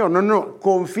sabes, Señor. No.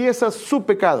 Confiesa su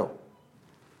pecado.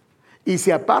 Y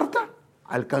se aparta,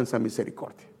 alcanza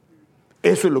misericordia.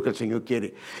 Eso es lo que el Señor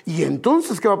quiere. Y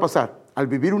entonces, ¿qué va a pasar? Al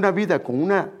vivir una vida con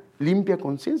una limpia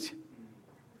conciencia,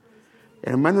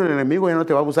 hermano, el enemigo ya no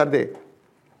te va a abusar de...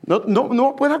 No va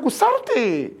a poder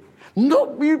acusarte.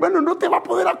 No, mi hermano, no te va a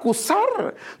poder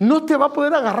acusar. No te va a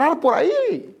poder agarrar por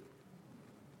ahí.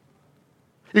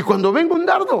 Y cuando venga un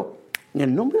dardo, en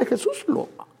el nombre de Jesús lo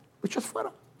echas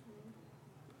fuera.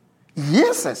 Y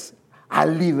esa es, a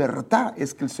libertad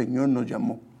es que el Señor nos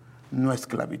llamó, no a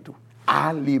esclavitud,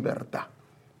 a libertad.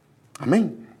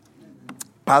 Amén.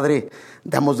 Padre,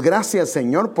 damos gracias,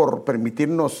 Señor, por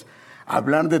permitirnos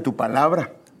hablar de tu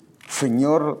palabra.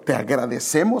 Señor, te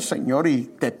agradecemos, Señor, y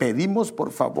te pedimos,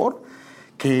 por favor,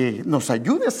 que nos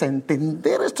ayudes a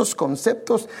entender estos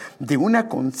conceptos de una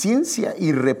conciencia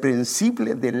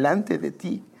irreprensible delante de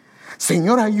ti.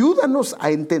 Señor, ayúdanos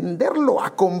a entenderlo,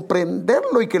 a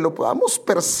comprenderlo y que lo podamos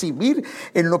percibir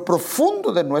en lo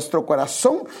profundo de nuestro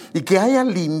corazón y que haya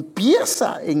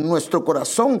limpieza en nuestro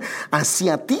corazón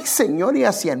hacia ti, Señor, y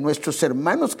hacia nuestros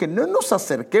hermanos, que no nos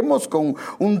acerquemos con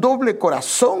un doble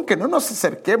corazón, que no nos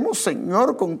acerquemos,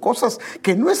 Señor, con cosas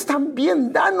que no están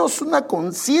bien. Danos una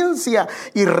conciencia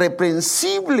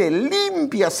irreprensible,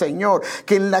 limpia, Señor,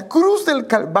 que en la cruz del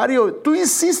Calvario tú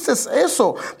hiciste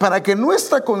eso para que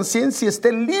nuestra conciencia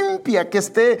esté limpia, que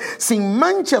esté sin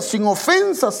manchas, sin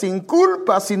ofensas, sin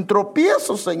culpa, sin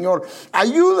tropiezos, Señor.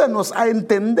 Ayúdanos a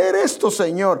entender esto,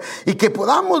 Señor, y que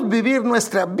podamos vivir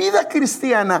nuestra vida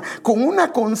cristiana con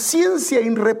una conciencia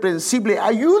irreprensible.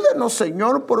 Ayúdanos,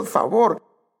 Señor, por favor.